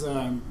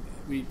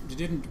we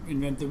didn't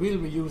invent the wheel.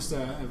 We used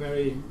a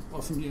very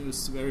often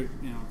used, very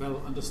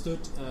well understood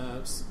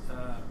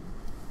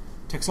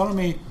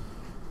taxonomy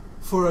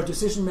for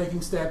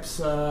decision-making steps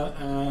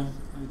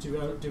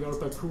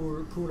developed by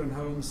Poole and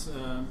Holmes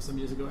some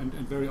years ago, and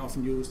very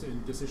often used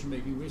in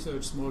decision-making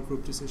research, small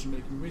group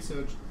decision-making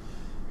research,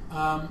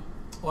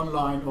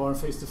 online or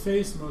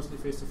face-to-face, mostly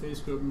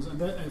face-to-face groups,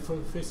 and for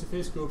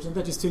face-to-face groups, and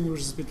that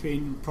distinguishes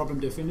between problem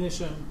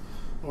definition,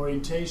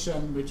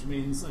 orientation, which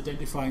means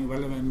identifying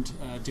relevant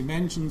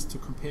dimensions to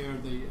compare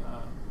the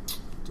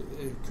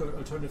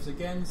alternatives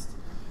against,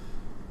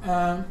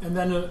 and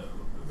then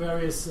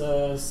various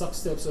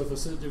sub-steps of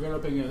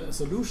developing a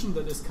solution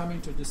that is coming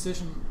to a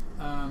decision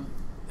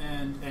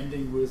and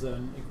ending with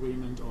an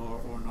agreement or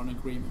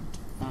non-agreement.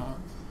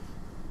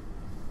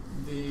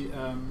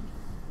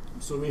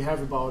 So we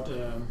have about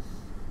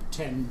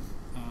 10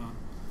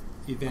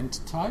 event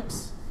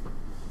types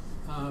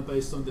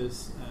based on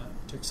this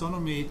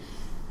taxonomy.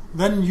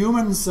 Then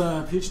humans,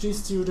 a PhD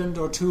student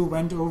or two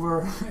went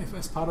over,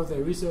 as part of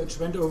their research,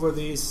 went over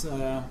these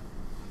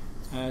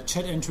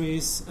chat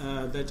entries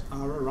that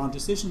are around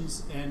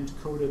decisions and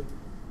coded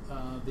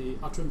the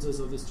utterances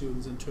of the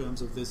students in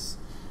terms of this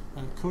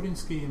coding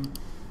scheme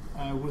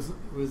with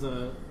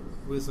a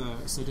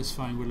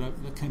satisfying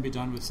that can be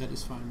done with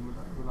satisfying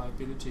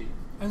reliability.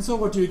 And so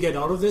what do you get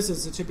out of this?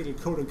 It's a typical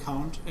code and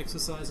count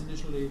exercise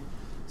initially.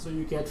 So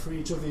you get for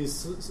each of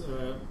these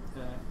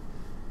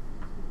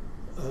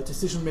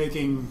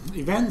decision-making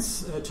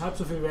events,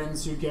 types of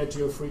events, you get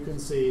your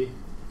frequency,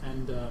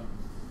 and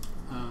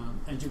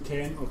you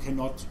can or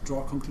cannot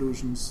draw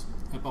conclusions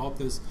about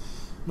this.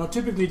 Now,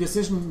 typically,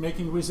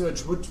 decision-making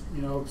research would,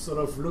 sort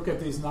of look at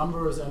these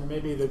numbers, and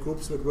maybe the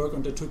groups would work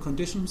under two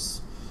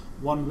conditions: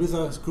 one with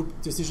a group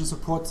decision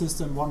support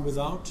system, one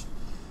without.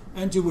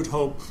 And you would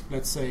hope,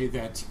 let's say,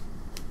 that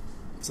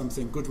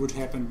something good would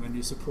happen when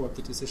you support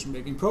the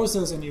decision-making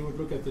process, and you would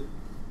look at the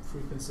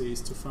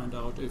frequencies to find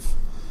out if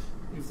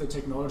the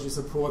technology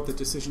support the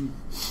decision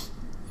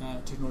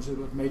technology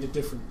would made a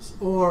difference,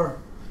 or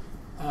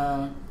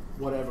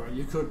whatever.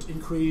 You could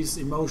increase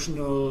the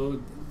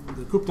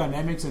group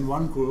dynamics in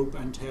one group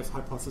and have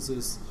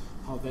hypotheses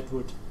how that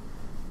would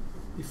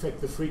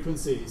affect the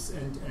frequencies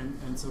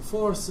and so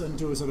forth, and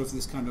do sort of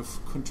this kind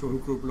of control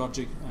group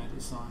logic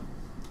design.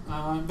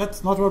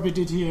 That's not what we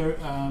did here,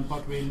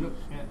 but we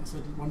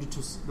wanted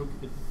to look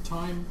at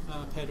time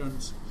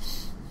patterns.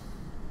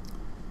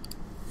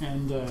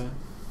 And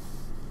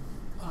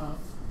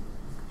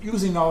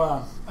using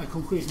a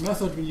concrete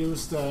method, we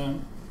used,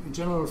 in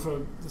general,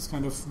 for this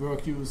kind of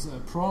work, use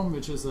PROM,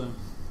 which is a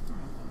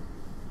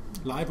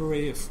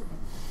library,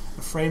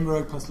 a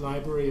framework plus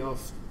library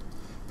of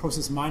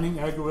process mining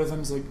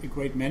algorithms, a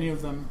great many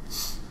of them,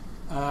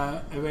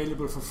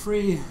 available for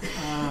free,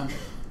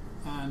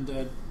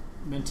 and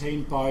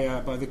maintained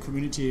by the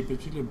community,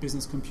 particularly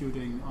business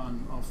computing,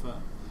 of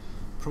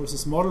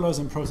process modelers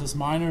and process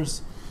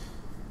miners.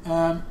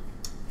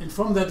 And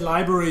from that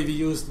library, we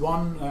used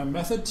one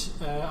method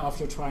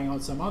after trying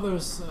out some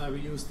others.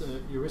 We used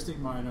a heuristic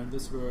miner in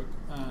this work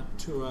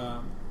to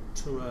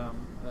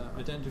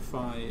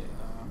identify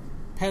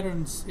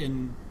patterns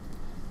in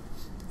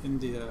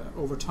the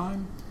over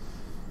time.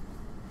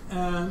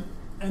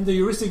 And the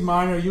heuristic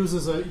miner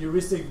uses a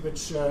heuristic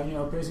which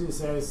basically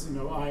says,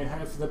 I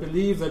have the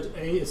belief that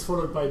A is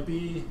followed by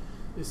B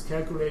is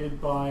calculated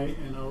by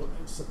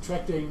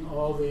subtracting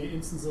all the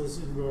instances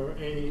in where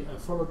A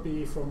followed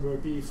B from where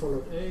B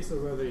followed A, so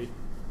where the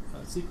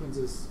sequence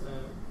is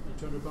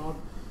turned about,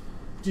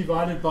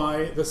 divided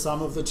by the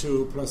sum of the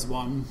two plus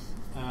 1,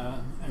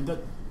 and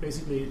that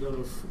basically sort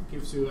of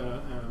gives you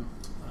a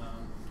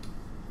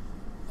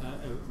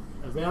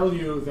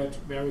value that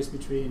varies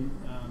between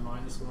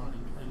minus 1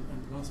 and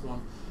plus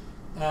 1,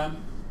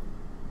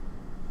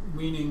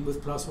 meaning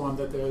with plus 1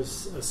 that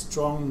there's a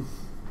strong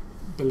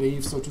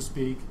belief, so to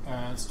speak,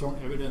 strong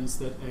evidence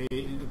that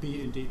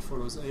B indeed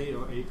follows A,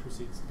 or A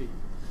precedes B.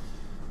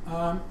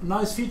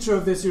 Nice feature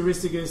of this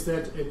heuristic is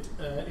that it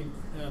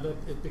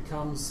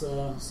becomes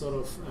sort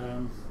of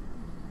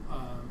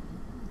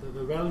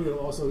the value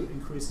also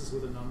increases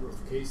with the number of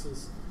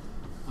cases.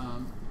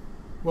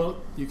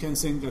 Well, you can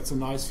think that's a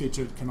nice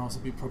feature. It can also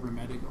be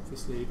problematic,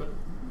 obviously, but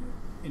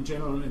in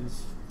general, in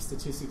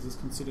statistics, it's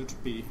considered to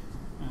be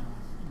a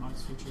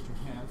nice feature to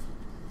have.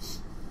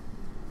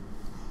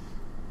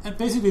 And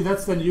basically,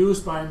 that's then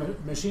used by a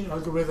machine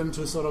algorithm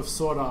to sort of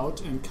sort out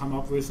and come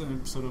up with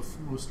sort of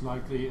most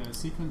likely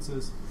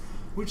sequences,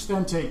 which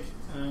then take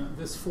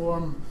this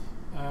form,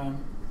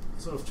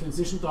 sort of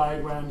transition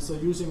diagram. So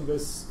using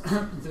this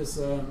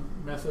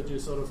method, you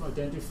sort of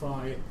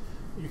identify.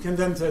 You can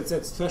then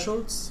set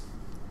thresholds.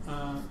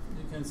 You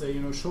can say,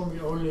 show me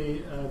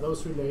only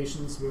those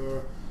relations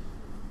where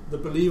the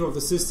belief of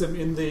the system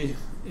in the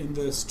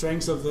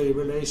strength of the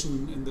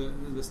relation in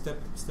the step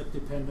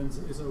dependence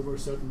is over a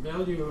certain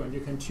value, and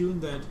you can tune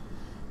that.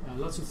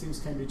 Lots of things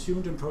can be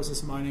tuned in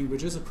process mining,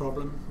 which is a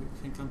problem. We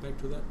can come back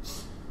to that.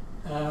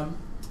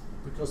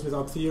 Because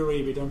without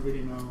theory, we don't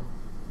really know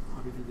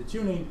how to do the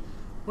tuning.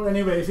 Well,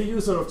 anyway, if you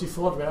use sort of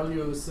default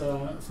values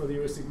for the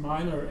heuristic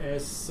miner,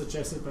 as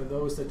suggested by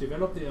those that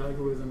developed the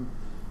algorithm,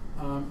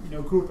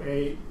 group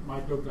A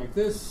might look like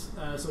this.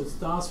 So it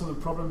starts from a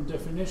problem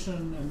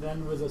definition, and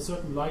then with a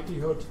certain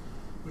likelihood,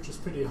 which is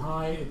pretty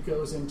high, it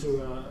goes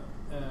into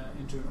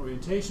an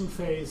orientation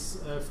phase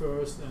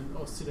first and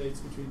oscillates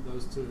between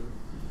those two.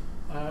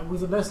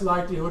 With a less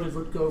likelihood, it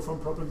would go from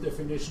problem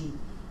definition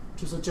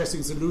to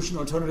suggesting solution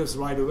alternatives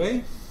right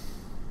away,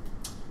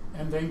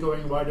 and then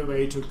going right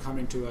away to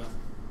coming to a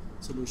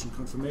solution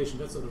confirmation.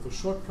 That's sort of a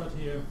shortcut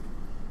here.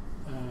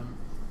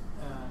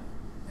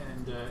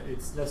 And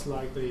it's less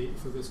likely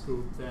for this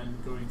group than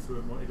going through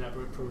a more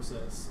elaborate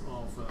process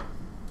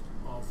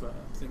of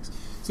things.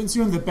 Since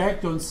you in the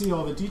back don't see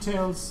all the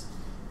details,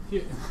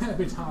 here, a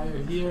bit higher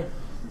here.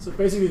 So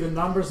basically the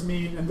numbers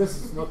mean, and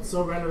this is not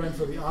so relevant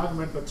for the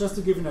argument, but just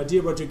to give an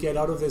idea what you get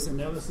out of this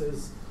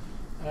analysis,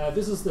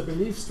 this is the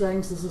belief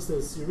strength, this is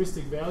this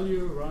heuristic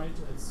value, right?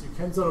 You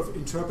can sort of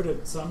interpret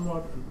it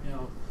somewhat,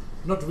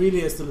 not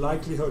really as the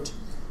likelihood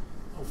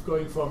of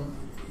going from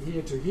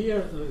here to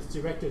here. It's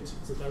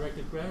a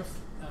directed graph,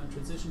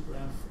 transition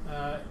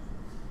graph.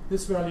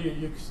 This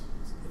value,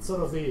 it's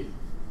sort of the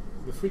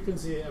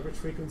frequency, average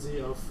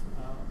frequency of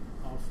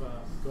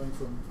going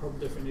from problem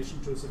definition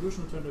to a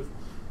solution alternative.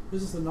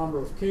 This is the number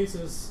of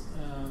cases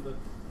that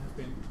have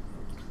been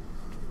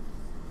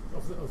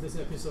of this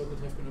episode that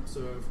have been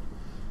observed,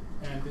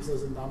 and this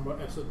is a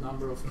absolute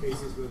number of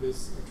cases where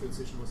this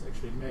transition was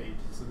actually made.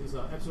 So these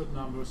are absolute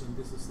numbers, and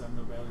this is then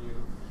the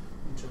value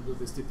in terms of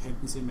this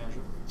dependency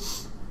measure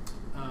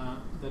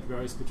that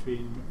varies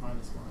between -1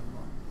 and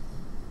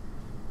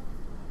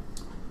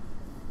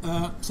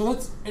 1. So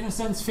that's, in a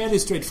sense, fairly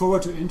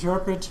straightforward to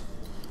interpret.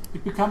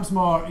 It becomes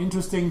more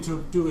interesting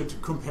to do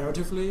it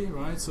comparatively,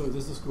 right? So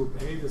this is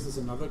group A, this is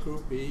another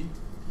group B.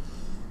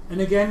 And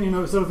again,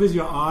 sort of with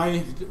your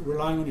eye,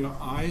 relying on your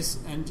eyes,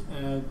 and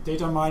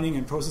data mining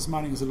and process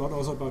mining is a lot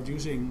also about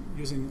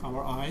using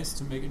our eyes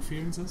to make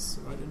inferences,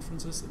 right?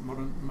 Inferences.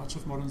 Much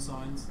of modern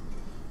science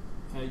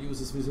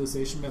uses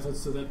visualization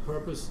methods to that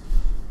purpose.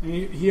 And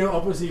here,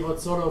 obviously,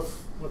 what's sort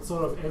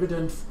of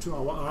evident to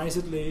our eyes,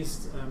 at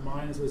least,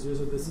 mine is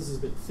this is a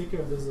bit thicker,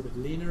 and this is a bit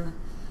leaner.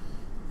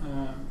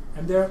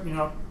 And there,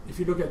 if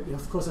you look at, you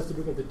of course have to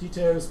look at the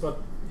details,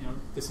 but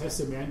this has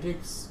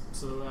semantics.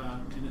 So,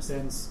 in a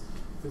sense,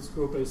 this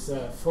group is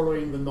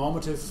following the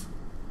normative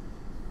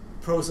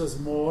process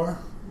more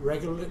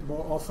regularly,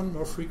 more often,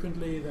 more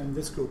frequently than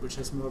this group, which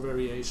has more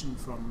variation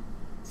from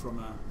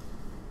a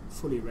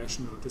fully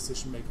rational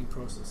decision-making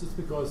process. It's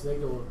because they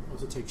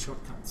also take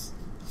shortcuts.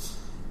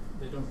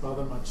 They don't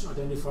bother much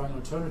identifying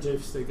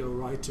alternatives. They go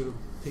right to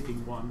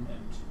picking one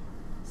and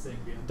saying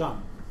we are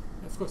done.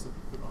 Of course, it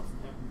could often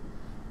happen,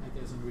 I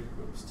guess, in real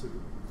groups too.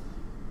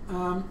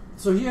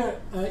 So here,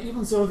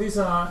 even so, these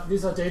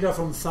are data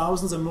from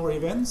thousands and more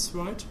events,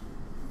 right?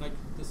 Like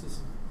this is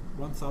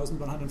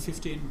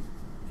 1,115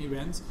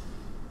 events.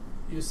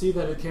 You see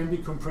that it can be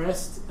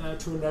compressed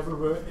to a level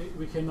where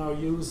we can now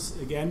use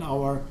again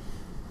our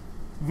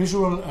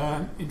visual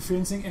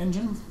inferencing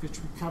engine,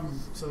 which become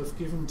sort of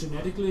given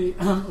genetically.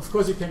 Of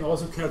course, you can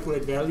also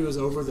calculate values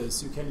over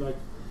this. You can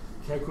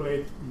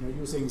calculate,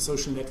 using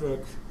social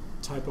network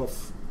type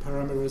of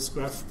parameters,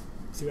 graph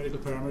theoretical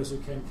parameters. You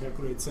can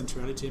calculate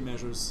centrality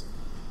measures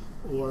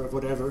or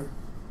whatever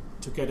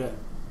to get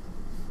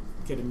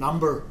a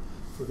number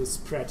for this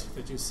spread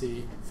that you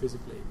see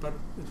physically. But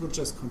it will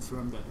just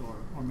confirm that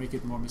or make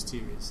it more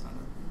mysterious. I don't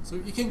know. So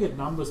you can get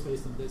numbers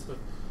based on this, but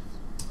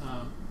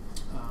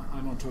I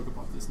won't talk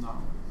about this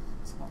now.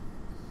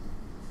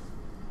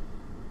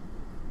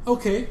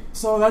 Okay,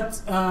 so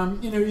that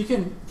you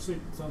can see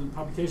some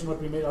publication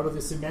what we made out of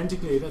this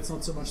semantically. That's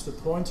not so much the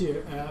point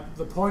here.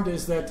 The point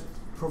is that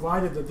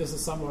provided that this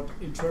is somewhat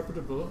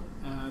interpretable,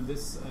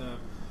 this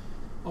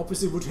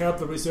obviously would help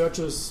the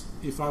researchers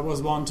if I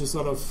was one to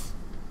sort of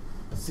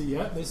see,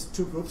 these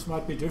two groups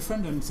might be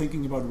different, and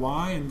thinking about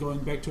why and going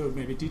back to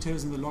maybe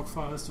details in the log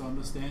files to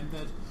understand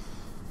that.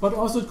 But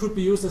also it could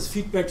be used as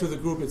feedback to the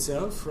group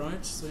itself,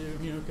 right? So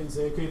you can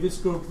say, okay, this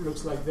group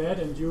looks like that,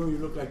 and you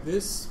look like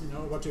this.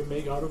 What you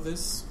make out of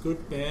this,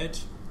 good, bad.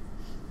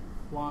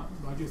 Why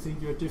do you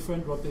think you're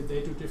different? What did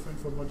they do different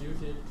from what you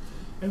did?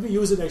 And we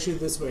use it actually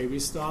this way. We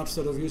start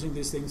sort of using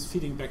these things,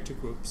 feeding back to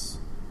groups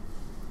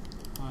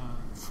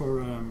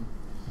for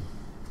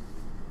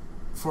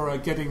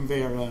getting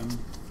their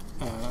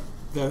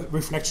the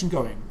reflection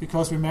going.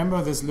 Because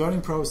remember, this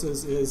learning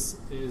process is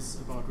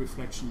about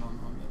reflection on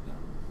that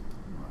level.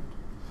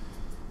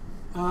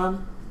 Right.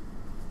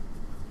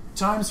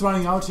 Time's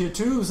running out here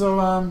too, so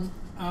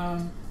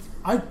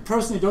I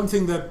personally don't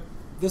think that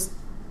this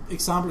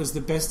example is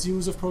the best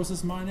use of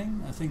process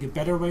mining. I think a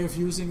better way of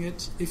using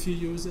it, if you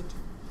use it,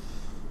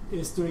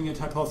 is doing it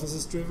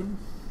hypothesis-driven,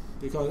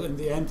 because in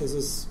the end this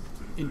is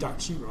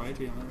induction, right?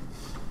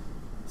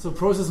 So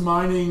process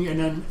mining in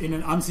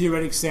an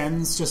untheoretic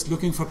sense, just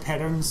looking for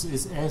patterns,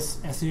 is as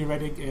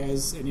theoretic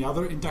as any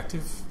other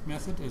inductive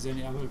method, as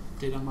any other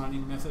data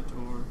mining method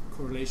or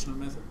correlational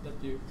method that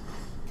you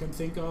can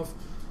think of.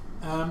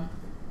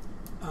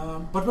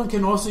 But one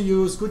can also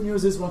use, good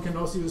news is one can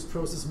also use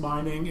process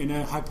mining in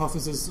a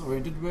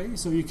hypothesis-oriented way.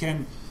 So you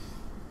can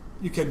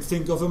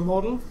think of a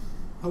model,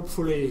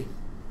 hopefully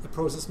a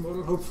process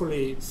model,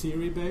 hopefully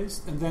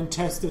theory-based, and then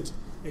test it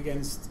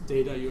against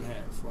data you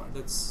have. Right?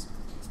 That's,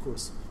 of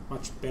course,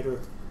 much better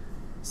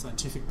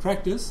scientific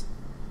practice.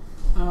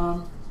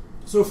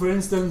 So, for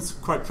instance,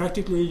 quite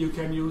practically, you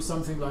can use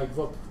something like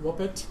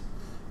WOPET,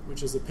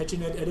 which is a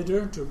PetriNet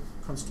editor, to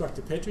construct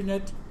a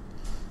PetriNet,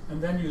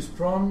 and then use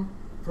PROM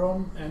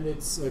and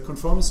its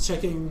conformance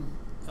checking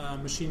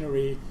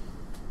machinery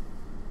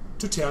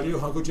to tell you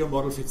how good your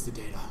model fits the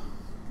data.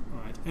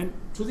 Right. And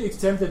to the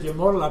extent that your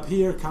model up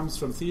here comes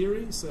from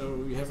theory,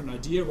 so you have an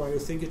idea why you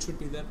think it should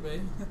be that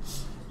way,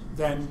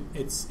 then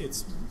it's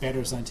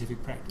better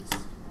scientific practice.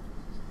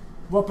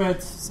 WOPET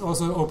is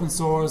also open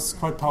source,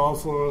 quite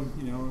powerful.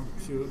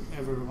 If you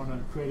ever want to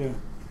create a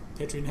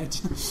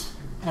PetriNet,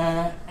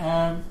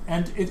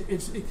 and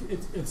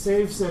it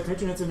saves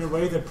PetriNets in a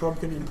way that PROM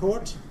can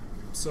import.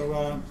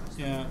 So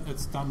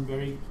it's done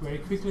very, very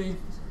quickly.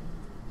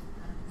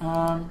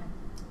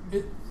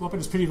 WOPET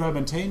is pretty well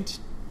maintained.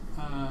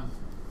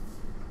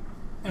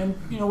 And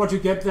what you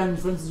get then,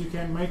 for instance, you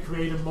can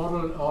create a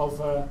model of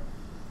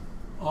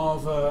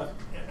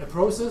a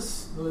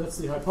process. So that's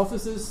the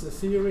hypothesis, the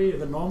theory,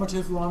 the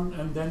normative one,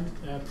 and then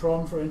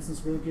PROM, for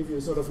instance, will give you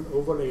sort of an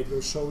overlay. It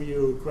will show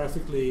you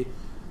graphically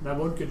I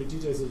won't get into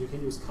details, so you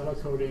can use color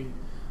coding,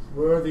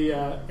 where the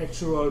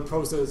actual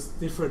process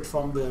differed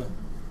from the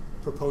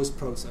proposed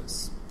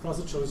process. Plus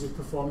it shows you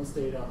performance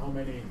data, how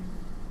many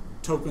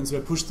tokens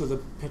were pushed to the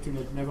Petri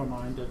net. Never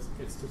mind, that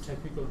gets too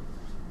technical.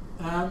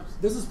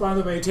 This is, by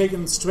the way,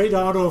 taken straight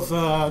out of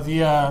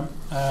the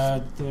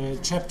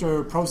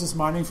chapter Process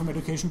Mining from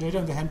Education Data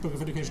in the Handbook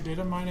of Education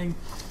Data Mining,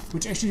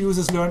 which actually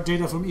uses learned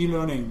data from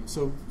e-learning.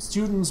 So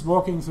students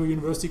walking through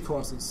university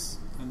courses.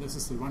 And this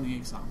is the running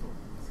example.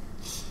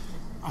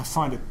 I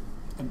find it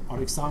an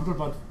odd example,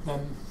 but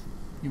then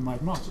you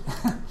might not.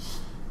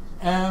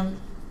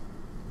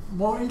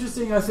 More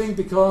interesting, I think,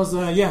 because,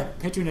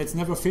 Petri nets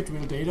never fit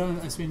real data,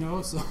 as we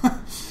know. So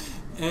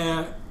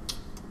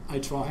I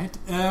tried.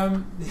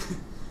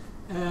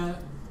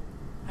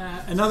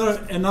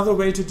 Another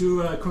way to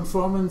do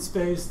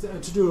conformance-based,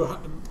 to do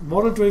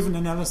model-driven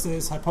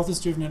analysis,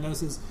 hypothesis-driven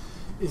analysis,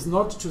 is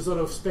not to sort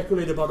of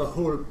speculate about a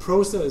whole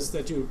process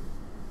that you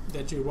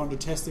want to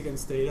test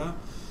against data,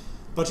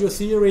 but your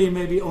theory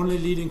may be only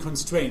leading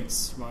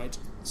constraints, right?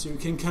 So you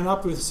can come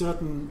up with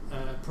certain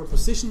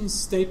propositions,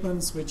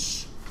 statements,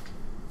 which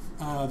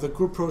the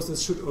group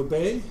process should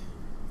obey,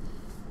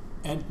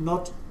 and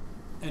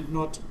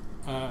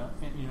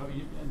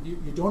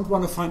you don't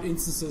want to find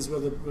instances where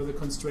the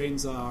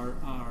constraints are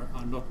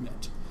not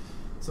met.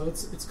 So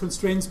it's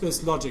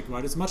constraints-based logic,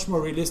 right? It's much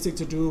more realistic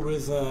to do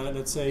with,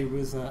 let's say,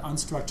 with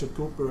unstructured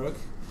group work,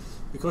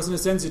 because in a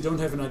sense you don't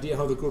have an idea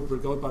how the group will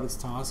go about its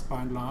task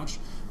by and large.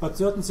 But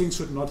certain things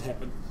should not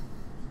happen.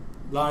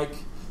 Like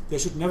there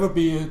should never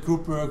be a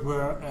group work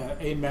where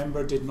a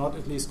member did not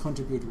at least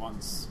contribute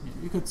once.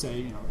 You could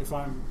say, you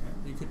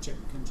can check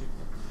that.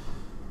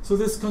 So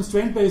this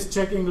constraint-based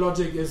checking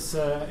logic is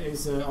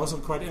also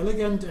quite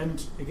elegant,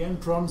 and again,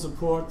 PROM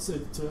supports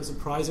it to a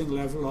surprising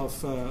level of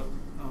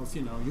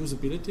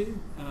usability.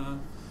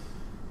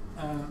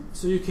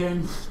 So you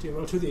can,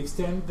 to the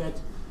extent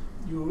that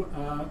you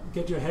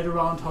get your head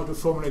around how to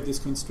formulate these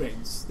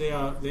constraints. They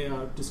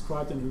are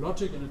described in a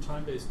logic, in a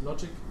time-based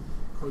logic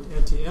called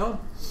RTL.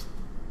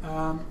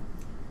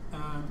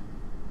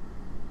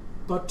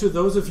 But to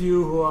those of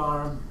you who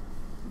are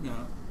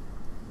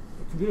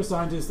computer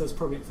scientists, that's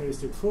probably very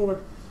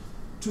straightforward.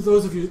 To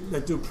those of you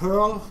that do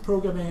Perl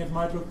programming, it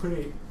might look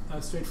pretty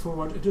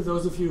straightforward. And to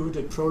those of you who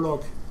did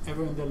Prolog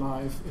ever in their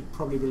life, it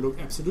probably will look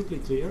absolutely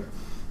clear,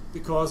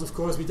 because of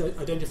course we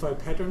identify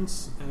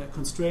patterns,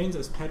 constraints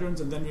as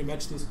patterns, and then we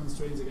match these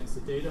constraints against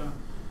the data.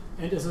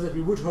 And as I said,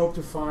 we would hope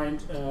to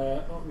find,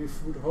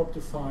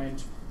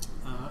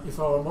 if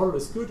our model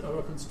is good,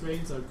 our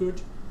constraints are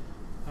good.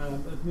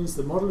 That means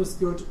the model is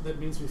good. That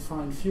means we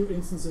find few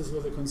instances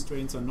where the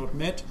constraints are not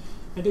met.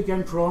 And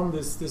again, PROM,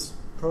 this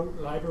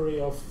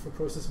library for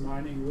process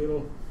mining,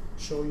 will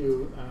show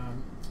you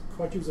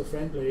quite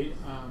user-friendly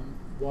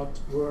what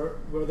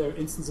were there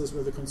instances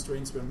where the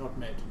constraints were not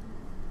met.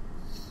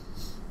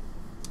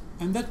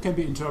 And that can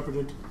be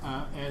interpreted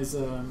as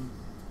in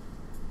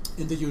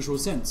the usual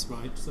sense,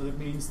 right? So that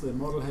means the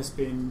model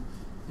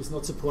is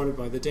not supported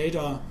by the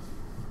data.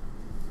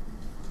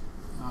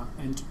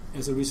 And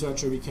as a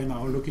researcher, we can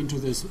now look into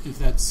this if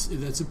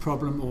that's a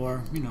problem,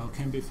 or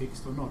can be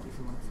fixed or not if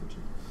you want to fix it.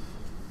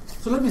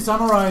 So let me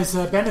summarize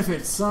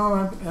benefits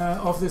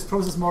of this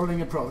process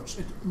modeling approach.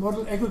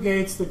 Model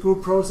aggregates the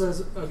group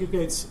process,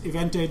 aggregates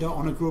event data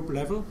on a group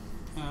level,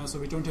 so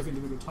we don't have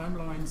individual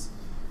timelines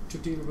to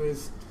deal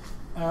with.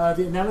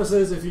 The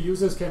analysis, if you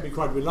use this, can be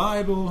quite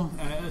reliable.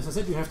 As I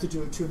said, you have to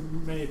do too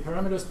many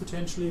parameters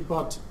potentially,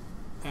 but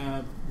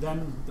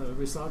then the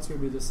results will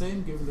be the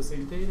same given the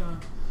same data.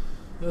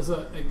 There's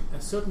a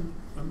certain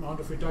amount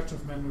of reduction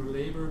of manual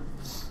labor.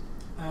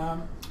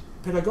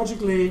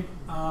 Pedagogically,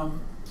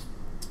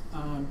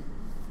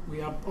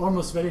 we are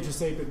almost ready to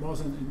say a bit more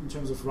in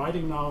terms of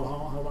writing now,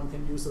 how one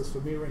can use this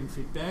for mirroring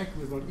feedback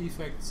with what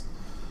effects.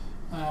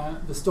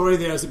 The story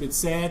there is a bit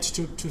sad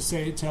to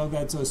tell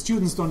that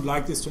students don't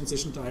like this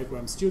transition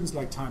diagram. Students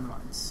like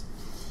timelines.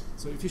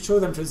 So if you show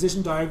them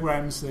transition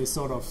diagrams, they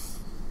sort of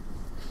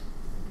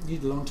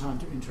need a long time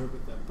to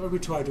interpret them. But we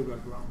try to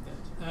work around that.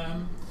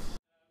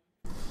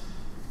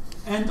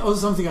 And also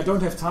something I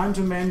don't have time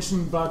to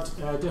mention, but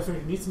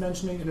definitely needs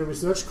mentioning in a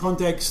research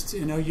context.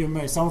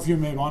 Some of you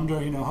may wonder,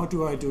 how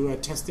do I do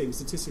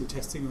statistical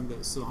testing on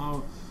this? So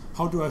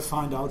how do I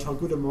find out how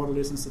good a model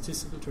is in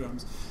statistical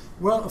terms?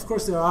 Well, of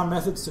course, there are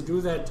methods to do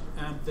that,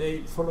 and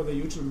they follow the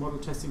usual model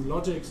testing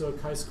logic, so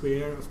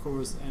chi-square, of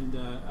course, and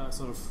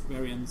sort of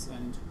variance.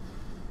 And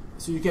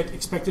so you get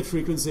expected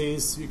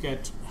frequencies, you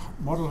get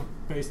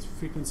model-based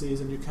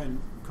frequencies, and you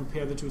can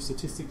compare the two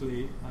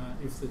statistically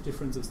if the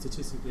difference is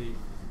statistically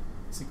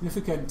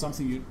significant,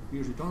 something you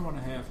usually don't want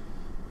to have,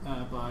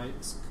 by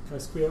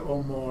chi-square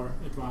or more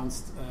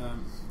advanced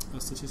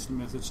statistical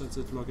methods such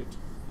as logit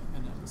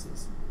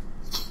analysis.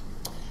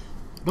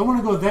 Don't want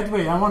to go that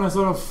way. I want to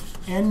sort of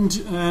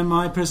end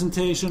my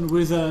presentation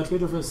with a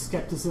bit of a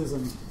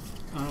skepticism,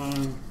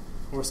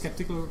 or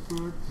skeptical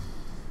word.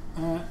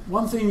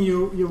 One thing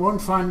you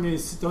won't find me,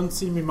 don't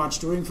see me much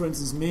doing, for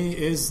instance, me,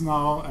 is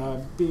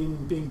now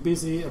being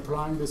busy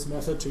applying this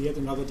method to yet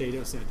another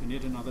data set and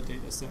yet another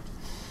data set.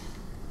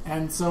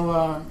 And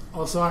so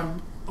also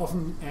I'm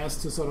often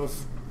asked to sort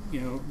of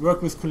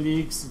work with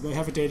colleagues. They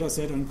have a data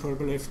set on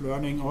collaborative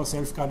learning or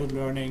self-guided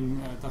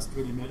learning. Doesn't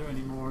really matter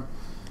anymore.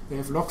 They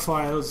have log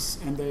files,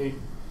 and they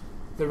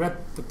read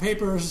the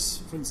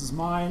papers, for instance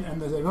mine,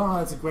 and they say, oh,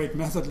 that's a great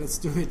method, let's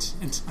do it.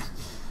 And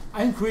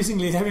I'm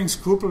increasingly having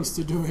scruples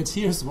to do it.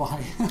 Here's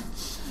why.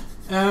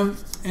 And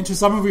to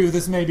some of you,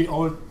 this may be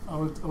old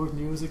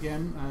news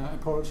again.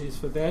 Apologies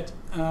for that.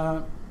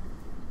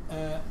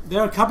 There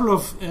are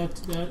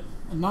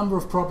a number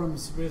of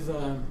problems with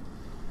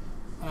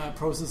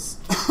process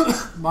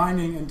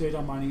mining and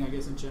data mining, I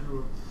guess, in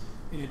general,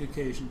 in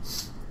education,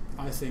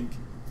 I think.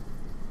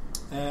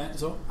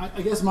 So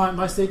I guess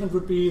my statement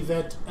would be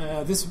that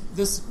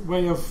this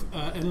way of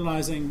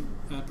analyzing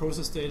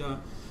process data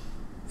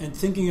and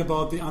thinking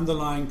about the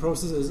underlying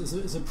processes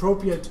is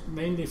appropriate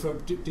mainly for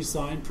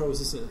design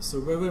processes. So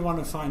where we want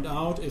to find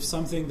out if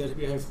something that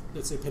we have,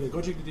 let's say,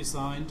 pedagogically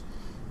designed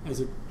as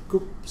a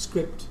group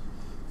script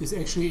is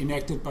actually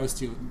enacted by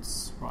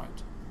students,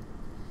 right?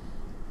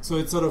 So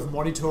it's sort of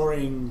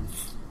monitoring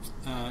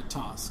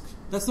task.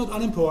 That's not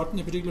unimportant,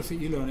 in particular for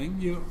e-learning.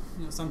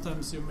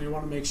 Sometimes you may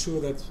want to make sure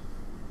that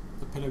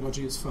the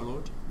pedagogy is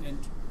followed, and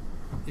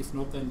if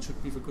not, then it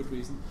should be for good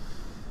reason.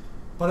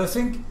 But I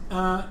think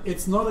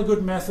it's not a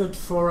good method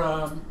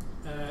for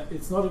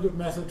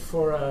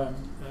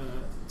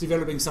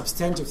developing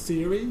substantive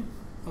theory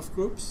of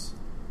groups.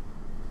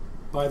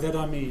 By that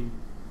I mean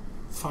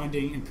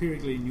finding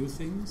empirically new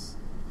things.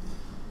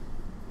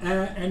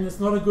 And it's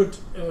not a good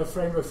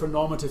framework for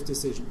normative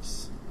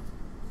decisions,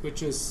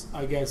 which is,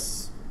 I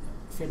guess,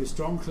 a fairly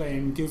strong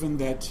claim, given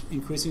that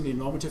increasingly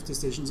normative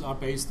decisions are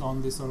based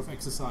on these sort of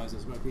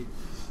exercises, where we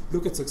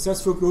look at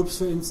successful groups,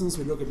 for instance,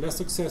 we look at less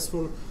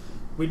successful,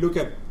 we look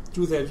at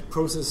does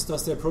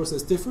their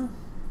process differ?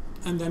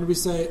 And then we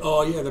say,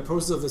 oh yeah, the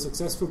process of the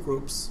successful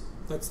groups,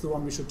 that's the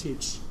one we should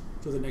teach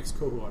to the next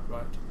cohort,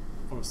 right?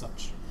 Or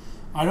such.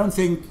 I don't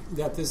think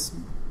that this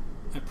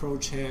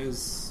approach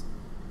has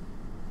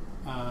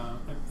a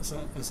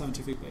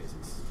scientific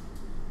basis.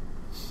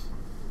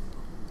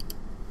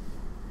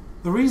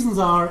 The reasons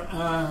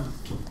are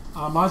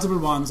multiple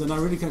ones, and I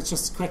really can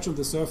just scratch on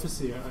the surface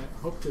here.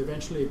 I hope to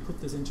eventually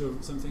put this into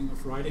something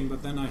of writing,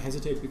 but then I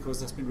hesitate because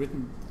that's been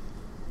written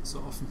so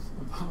often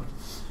about.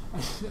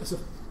 So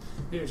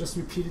just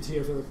repeat it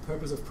here for the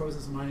purpose of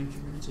process mining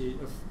community.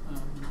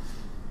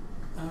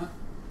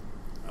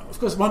 Of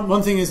course,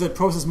 one thing is that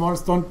process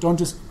models don't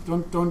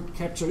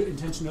capture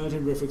intentionality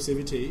and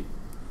reflexivity,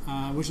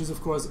 which is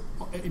of course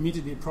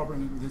immediately a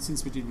problem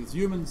since we deal with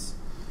humans.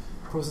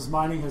 Process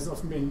mining is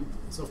often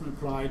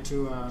applied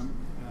to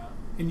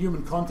in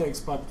human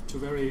context, but to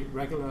very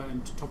regular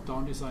and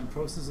top-down design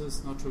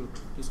processes, not to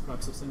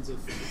describe substantive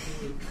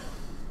theory.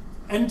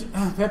 And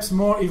perhaps I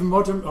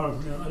don't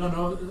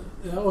know.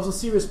 There are also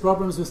serious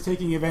problems with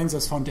taking events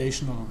as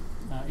foundational.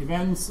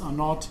 Events are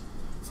not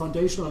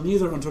foundational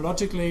neither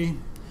ontologically,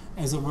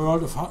 as a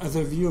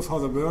view of how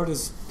the world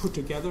is put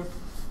together,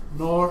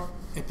 nor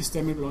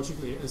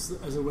epistemologically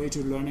as a way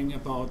to learning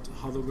about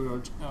how the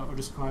world, or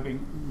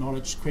describing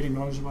knowledge, creating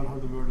knowledge about how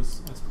the world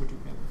is put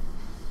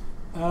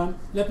together.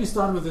 Let me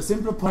start with a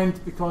simpler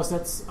point,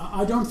 because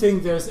I don't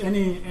think there's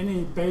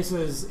any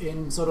basis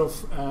in sort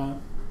of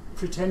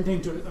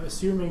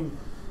assuming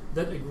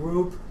that a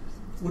group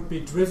would be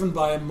driven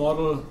by a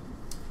model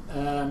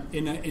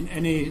in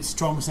any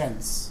strong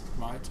sense,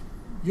 right?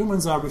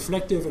 Humans are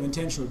reflective and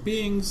intentional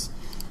beings.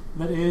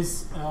 That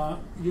is,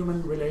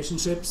 human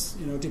relationships,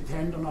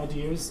 depend on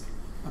ideas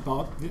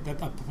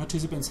that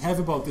participants have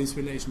about these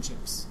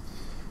relationships.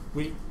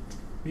 We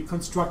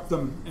construct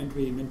them and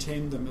we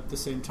maintain them at the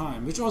same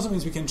time, which also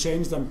means we can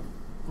change them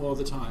all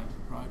the time,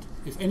 right?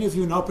 If any of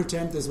you now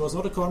pretend this was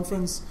not a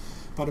conference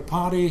but a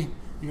party,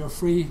 you are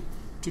free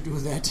to do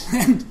that,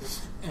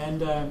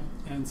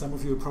 and some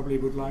of you probably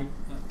would like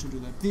to do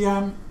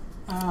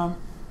that.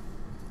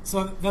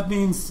 So that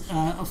means,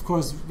 of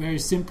course, very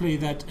simply,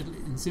 that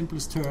in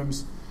simplest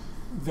terms,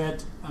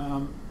 that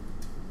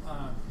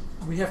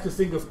we have to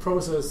think of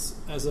process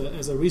as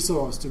a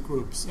resource to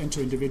groups and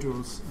to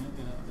individuals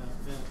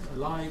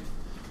alike.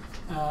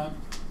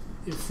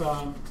 If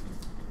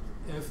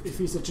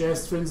we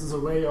suggest, for instance, a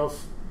way of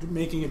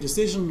making a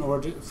decision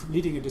or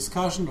leading a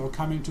discussion or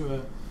coming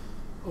to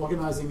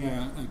organizing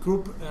a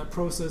group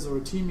process or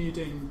a team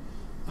meeting,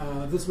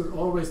 this will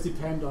always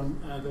depend on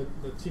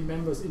the team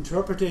members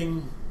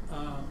interpreting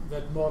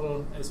that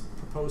model as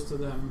proposed to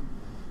them,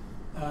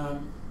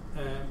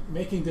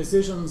 making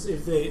decisions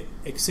if they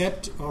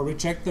accept or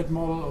reject that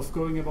model of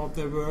going about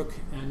their work,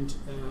 and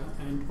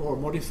or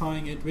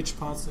modifying it, which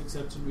parts to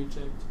accept and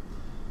reject,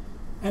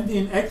 and the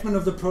enactment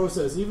of the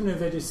process, even if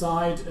they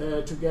decide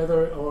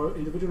together or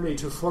individually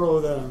to follow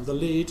the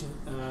lead,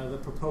 the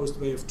proposed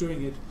way of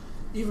doing it.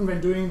 Even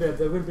when doing that,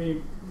 there will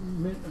be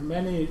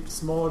many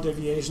small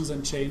deviations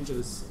and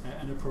changes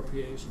and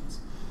appropriations.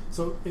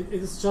 So it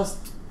is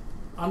just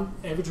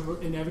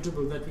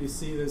inevitable that we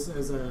see this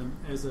as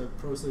a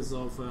process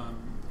of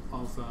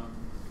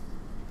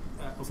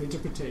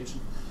interpretation.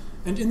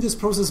 And in this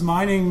process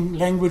mining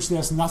language,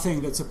 there's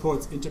nothing that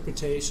supports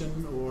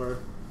interpretation or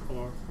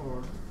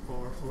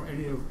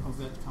any of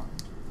that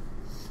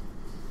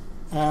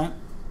kind.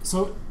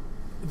 So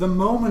the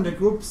moment a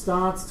group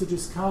starts to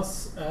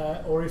discuss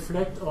or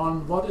reflect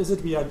on what is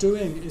it we are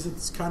doing, is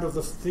it kind of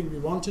the thing we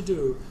want to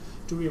do?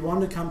 Do we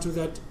want to come to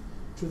that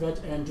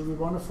end? Do we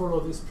want to follow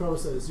this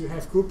process? You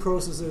have group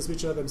processes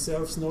which are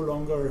themselves no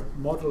longer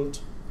modeled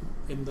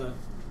in the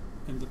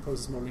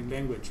process modeling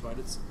language, right?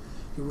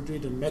 You would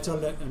need a meta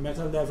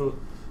level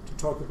to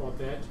talk about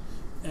that,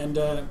 and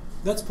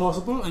that's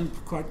possible and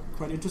quite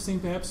interesting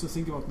perhaps to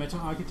think about meta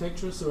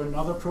architecture. So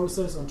another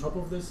process on top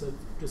of this that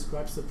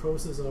describes the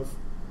process of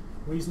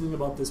reasoning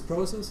about this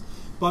process,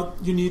 but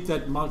you need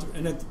that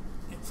and it,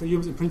 for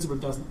you in principle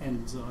doesn't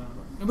end. So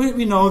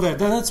we know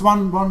that's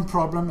one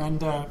problem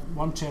and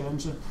one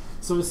challenge.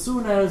 So as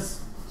soon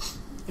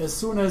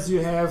as you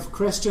have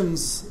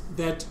questions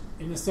that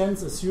in a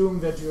sense assume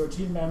that your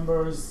team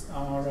members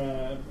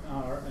are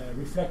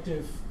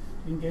reflective,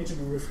 engaged in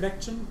a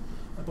reflection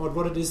about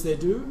what it is they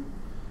do,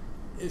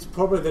 it's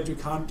probably that you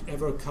can't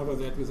ever cover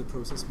that with a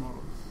process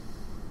model.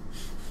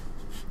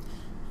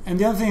 And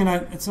the other thing,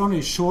 and it's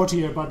only short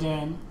here, but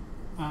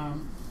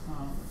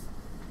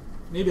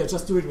maybe I'll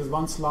just do it with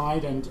one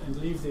slide and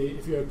leave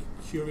if you're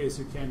curious,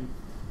 you can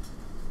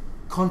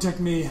contact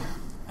me.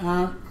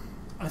 I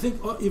think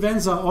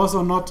events are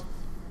also not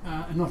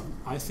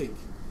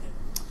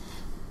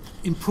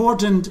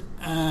important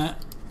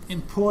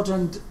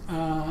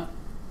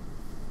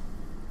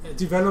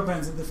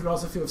developments in the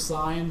philosophy of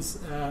science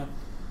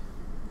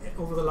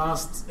over the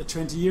last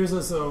 20 years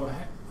or so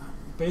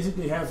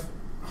basically have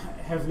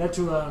led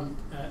to a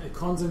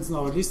consensus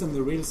now, at least in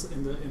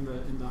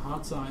the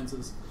hard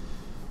sciences,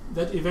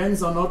 that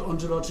events are not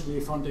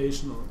ontologically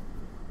foundational.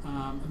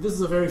 This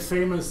is a very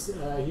famous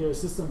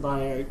system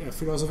by a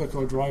philosopher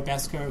called Roy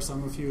Bhaskar.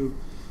 Some of you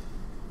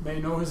may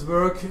know his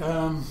work.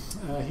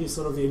 He's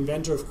sort of the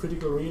inventor of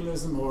critical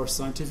realism, or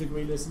scientific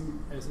realism,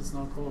 as it's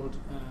now called.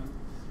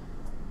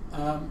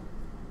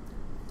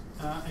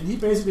 And he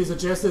basically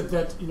suggested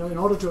that in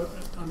order to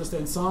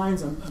understand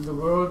science and the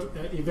world,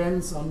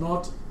 events are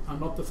not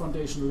the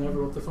foundational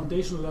level. The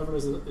foundational level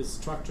is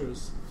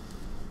structures.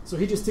 So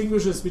he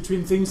distinguishes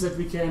between things that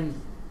we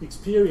can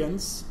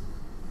experience,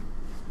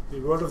 the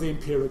world of the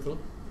empirical,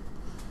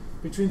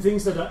 between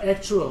things that are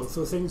actual,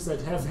 so things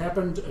that have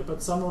happened,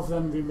 but some of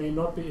them we may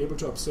not be able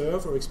to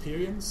observe or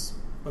experience,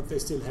 but they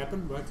still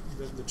happen, right?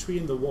 The tree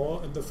in the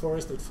wall in the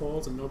forest that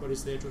falls and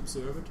nobody's there to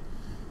observe it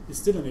is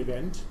still an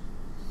event,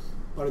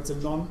 but it's a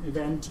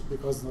non-event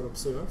because it's not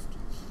observed.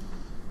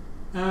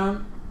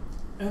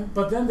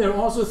 But then there are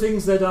also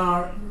things that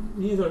are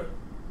neither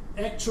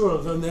actual,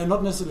 then they're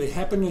not necessarily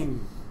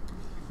happening,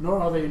 nor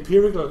are they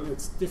empirical.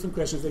 It's a different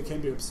question if they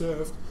can be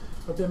observed.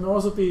 But there may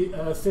also be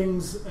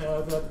things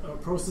that are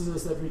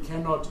processes that we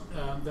cannot,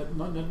 that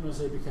not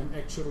necessarily become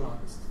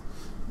actualized.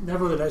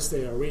 Nevertheless,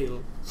 they are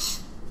real.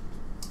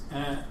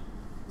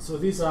 So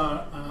these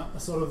are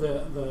sort of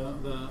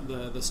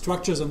the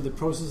structures and the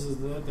processes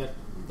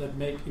that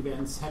make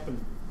events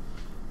happen.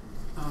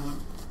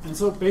 And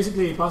so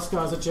basically,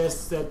 Bhaskar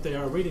suggests that there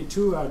are really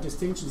two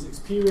distinctions.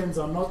 Experience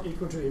are not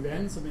equal to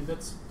events. I mean,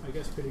 that's, I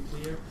guess, pretty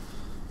clear.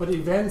 But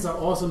events are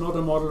also not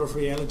a model of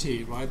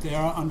reality, right? They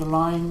are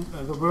underlying.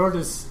 The world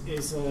is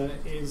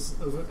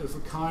of a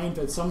kind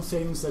that some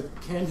things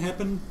that can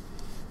happen,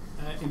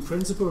 in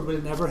principle,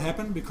 will never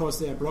happen because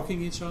they are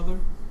blocking each other.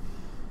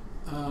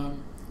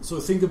 So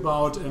think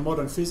about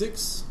modern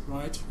physics,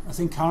 right? I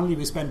think currently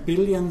we spend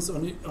billions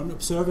on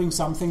observing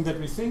something that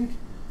we think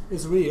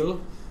is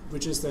real,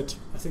 which is that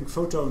I think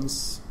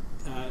photons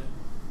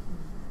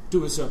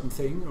do a certain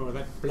thing, or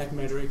that black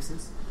matter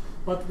exists.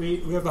 But we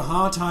have a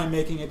hard time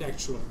making it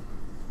actual.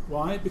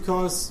 Why?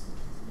 Because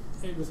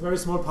with very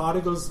small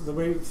particles, the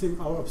way we think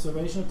our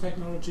observational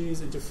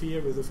technologies interfere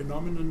with the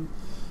phenomenon,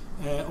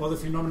 or the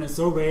phenomenon is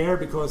so rare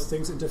because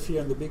things interfere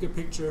in the bigger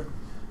picture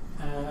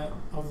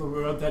of the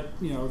world that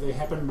they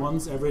happen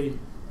once every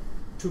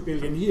 2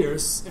 billion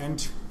years,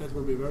 and that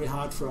will be very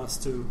hard for us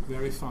to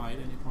verify at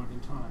any point in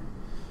time.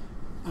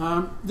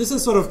 This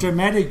is sort of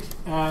dramatic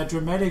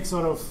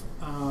sort of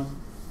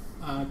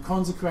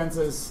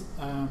consequences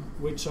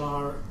which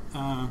are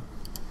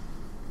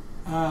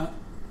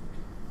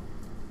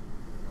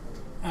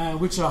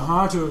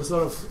hard to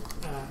sort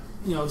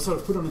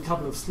of put on a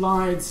couple of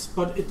slides,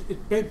 but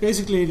it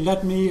basically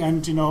led me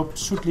and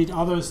should lead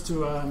others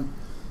to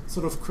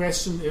sort of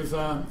question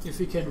if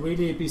we can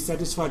really be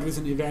satisfied with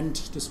an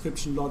event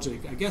description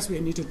logic. I guess we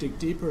need to dig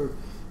deeper,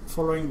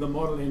 following the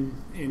model in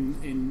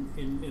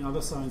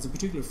other science, in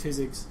particular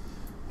physics.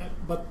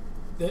 But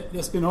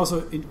there's been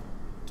also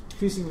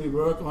increasingly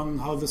work on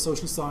how the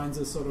social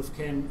sciences sort of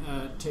can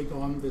take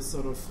on this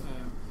sort of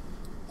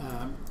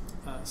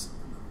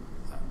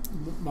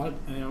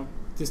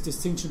this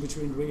distinction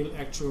between real,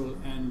 actual,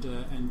 and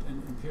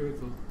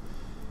empirical.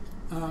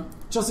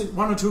 Just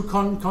one or two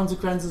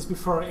consequences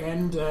before I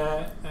end.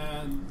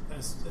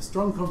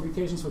 Strong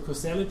complications for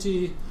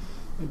causality.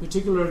 in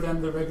particular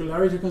then the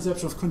regularity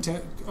conception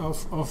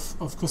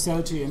of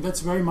causality, and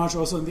that's very much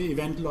also in the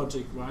event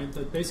logic, right?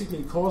 That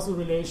basically causal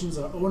relations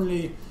are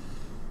only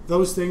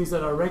those things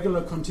that are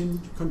regular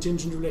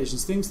contingent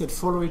relations, things that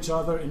follow each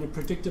other in a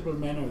predictable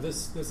manner.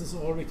 This is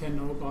all we can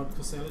know about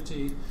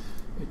causality.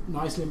 It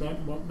nicely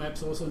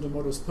maps also into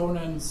modus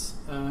ponens,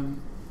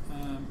 and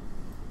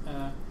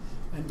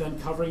then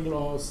covering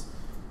laws.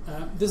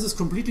 This is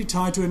completely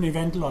tied to an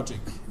event logic.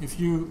 If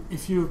you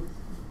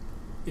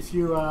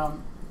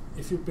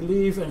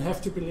believe and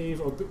have to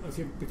believe, or if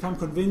you become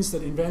convinced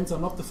that events are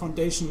not the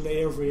foundation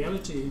layer of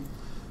reality,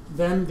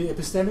 then the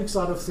epistemic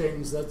side of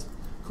things, that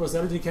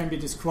causality can be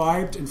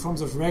described in forms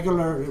of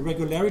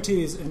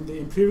regularities in the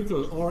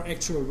empirical or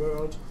actual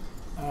world,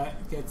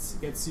 gets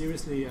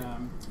seriously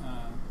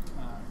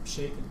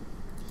shaken.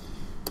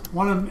 I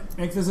want to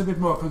make this a bit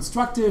more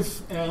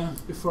constructive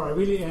before I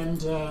really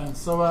end.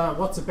 So,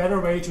 what's a better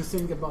way to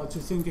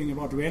thinking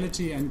about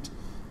reality and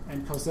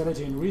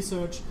causality in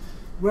research?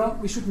 Well,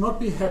 we should not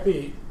be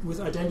happy with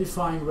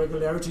identifying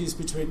regularities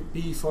between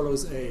B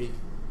follows A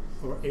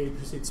or A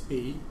precedes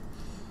B,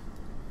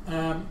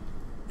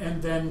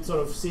 and then sort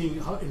of seeing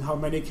in how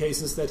many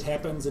cases that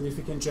happens, and if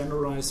we can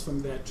generalize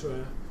from that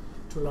to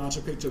a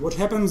larger picture. What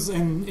happens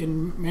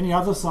in many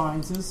other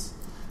sciences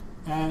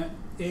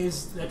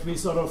is that we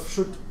sort of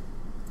should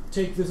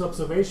take this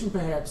observation,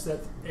 perhaps,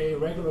 that B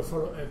regular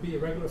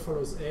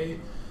follows A,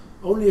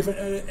 only if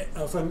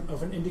of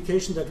an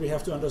indication that we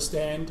have to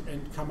understand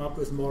and come up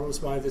with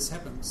models why this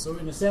happens. So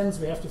in a sense,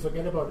 we have to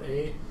forget about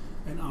A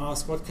and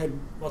ask what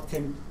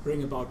can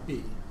bring about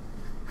B.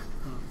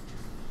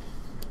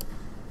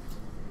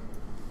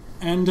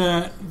 And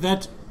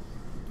that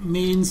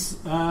means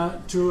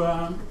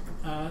to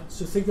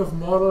think of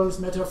models,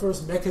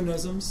 metaphors,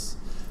 mechanisms,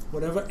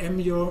 whatever M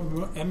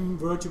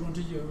word you want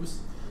to use,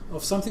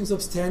 of something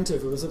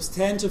substantive, of a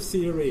substantive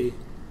theory.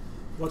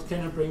 What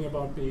can it bring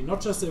about B?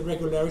 Not just a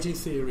regularity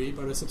theory,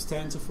 but a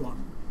substantive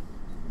one.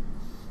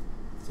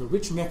 So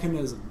which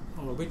mechanism,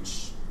 or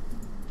which,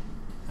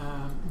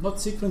 not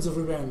sequence of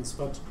events,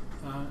 but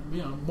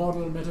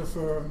model,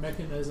 metaphor,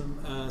 mechanism,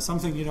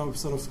 something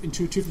sort of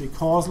intuitively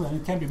causal,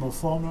 and it can be more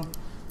formal,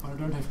 but I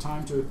don't have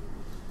time to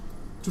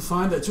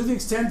find that. To the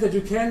extent that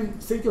you can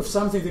think of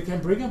something that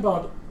can bring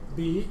about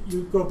B,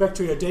 you go back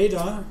to your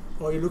data,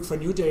 or you look for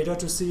new data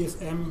to see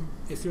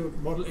if your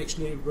model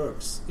actually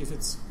works, if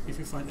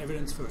you find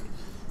evidence for it.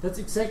 That's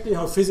exactly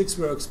how physics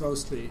works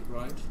mostly,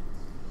 right?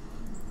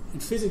 In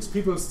physics,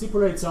 people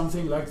stipulate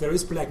something like there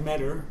is black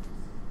matter,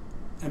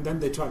 and then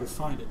they try to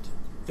find it.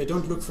 They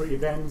don't look for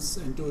events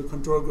and do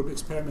control group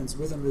experiments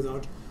with and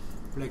without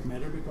black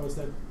matter, because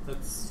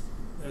that's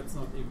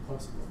not even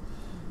possible.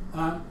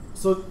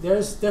 So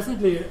there's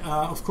definitely,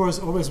 of course,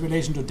 always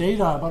relation to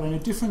data, but in a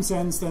different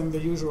sense than the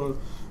usual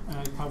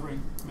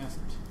covering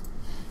method.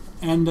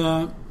 And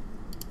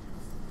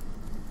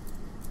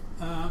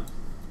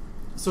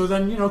so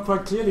then,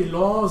 quite clearly,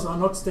 laws are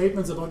not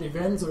statements about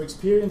events or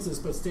experiences,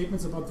 but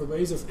statements about the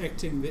ways of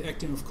acting, the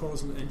acting of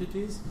causal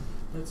entities.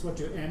 That's what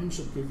your M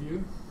should give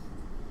you.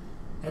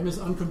 M is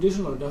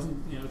unconditional. It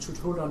doesn't, it should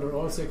hold under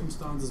all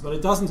circumstances, but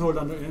it doesn't hold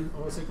under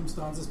all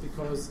circumstances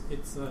because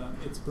it's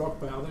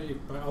blocked by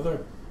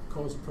other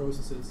causal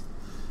processes.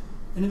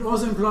 And it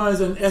also implies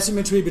an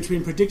asymmetry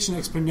between prediction and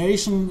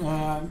explanation.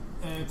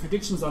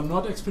 Predictions are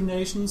not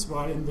explanations,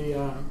 while in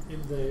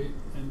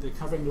the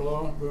covering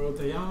law world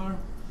they are.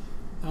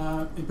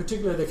 In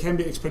particular, there can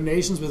be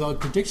explanations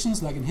without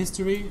predictions, like in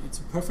history. It's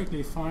a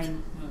perfectly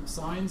fine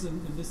science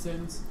in this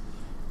sense.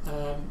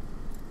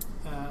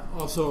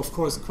 Also, of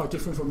course, quite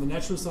different from the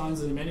natural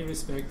sciences in many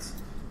respects,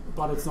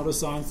 but it's not a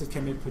science that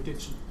can make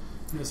predictions.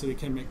 Necessarily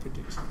can make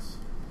predictions.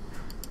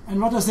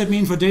 And what does that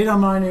mean for data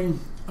mining?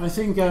 I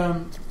think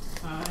in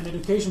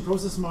education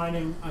process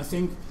mining, I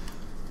think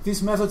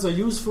these methods are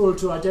useful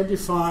to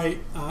identify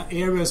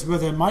areas where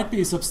there might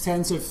be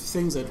substantive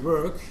things at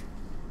work,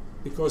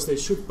 because they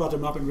should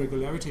bottom up in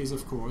regularities,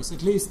 of course.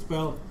 At least,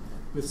 well,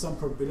 with some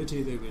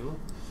probability they will.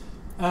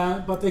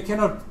 But they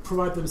cannot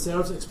provide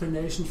themselves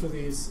explanation for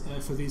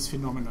these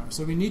phenomena.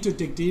 So we need to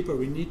dig deeper.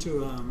 We need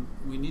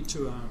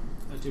to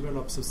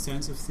develop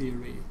substantive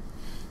theory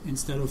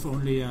instead of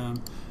only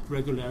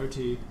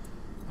regularity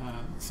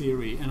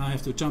theory. And I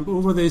have to jump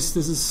over this.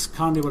 This is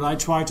currently what I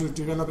try to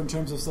develop in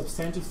terms of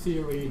substantive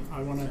theory.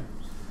 I want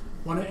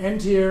to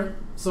end here.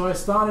 So I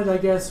started, I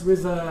guess,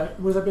 with a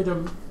bit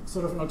of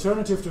sort of an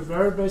alternative to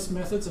variable-based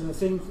methods, and I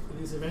think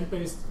these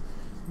event-based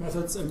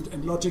methods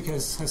and logic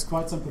has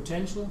quite some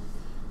potential.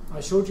 I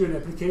showed you an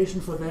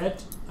application for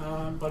that,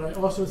 but I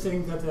also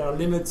think that there are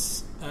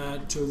limits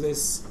to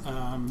this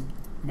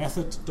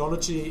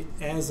methodology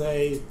as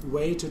a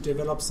way to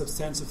develop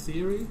substantive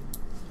theory,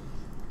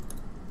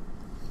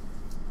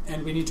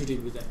 and we need to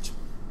deal with that.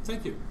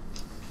 Thank you.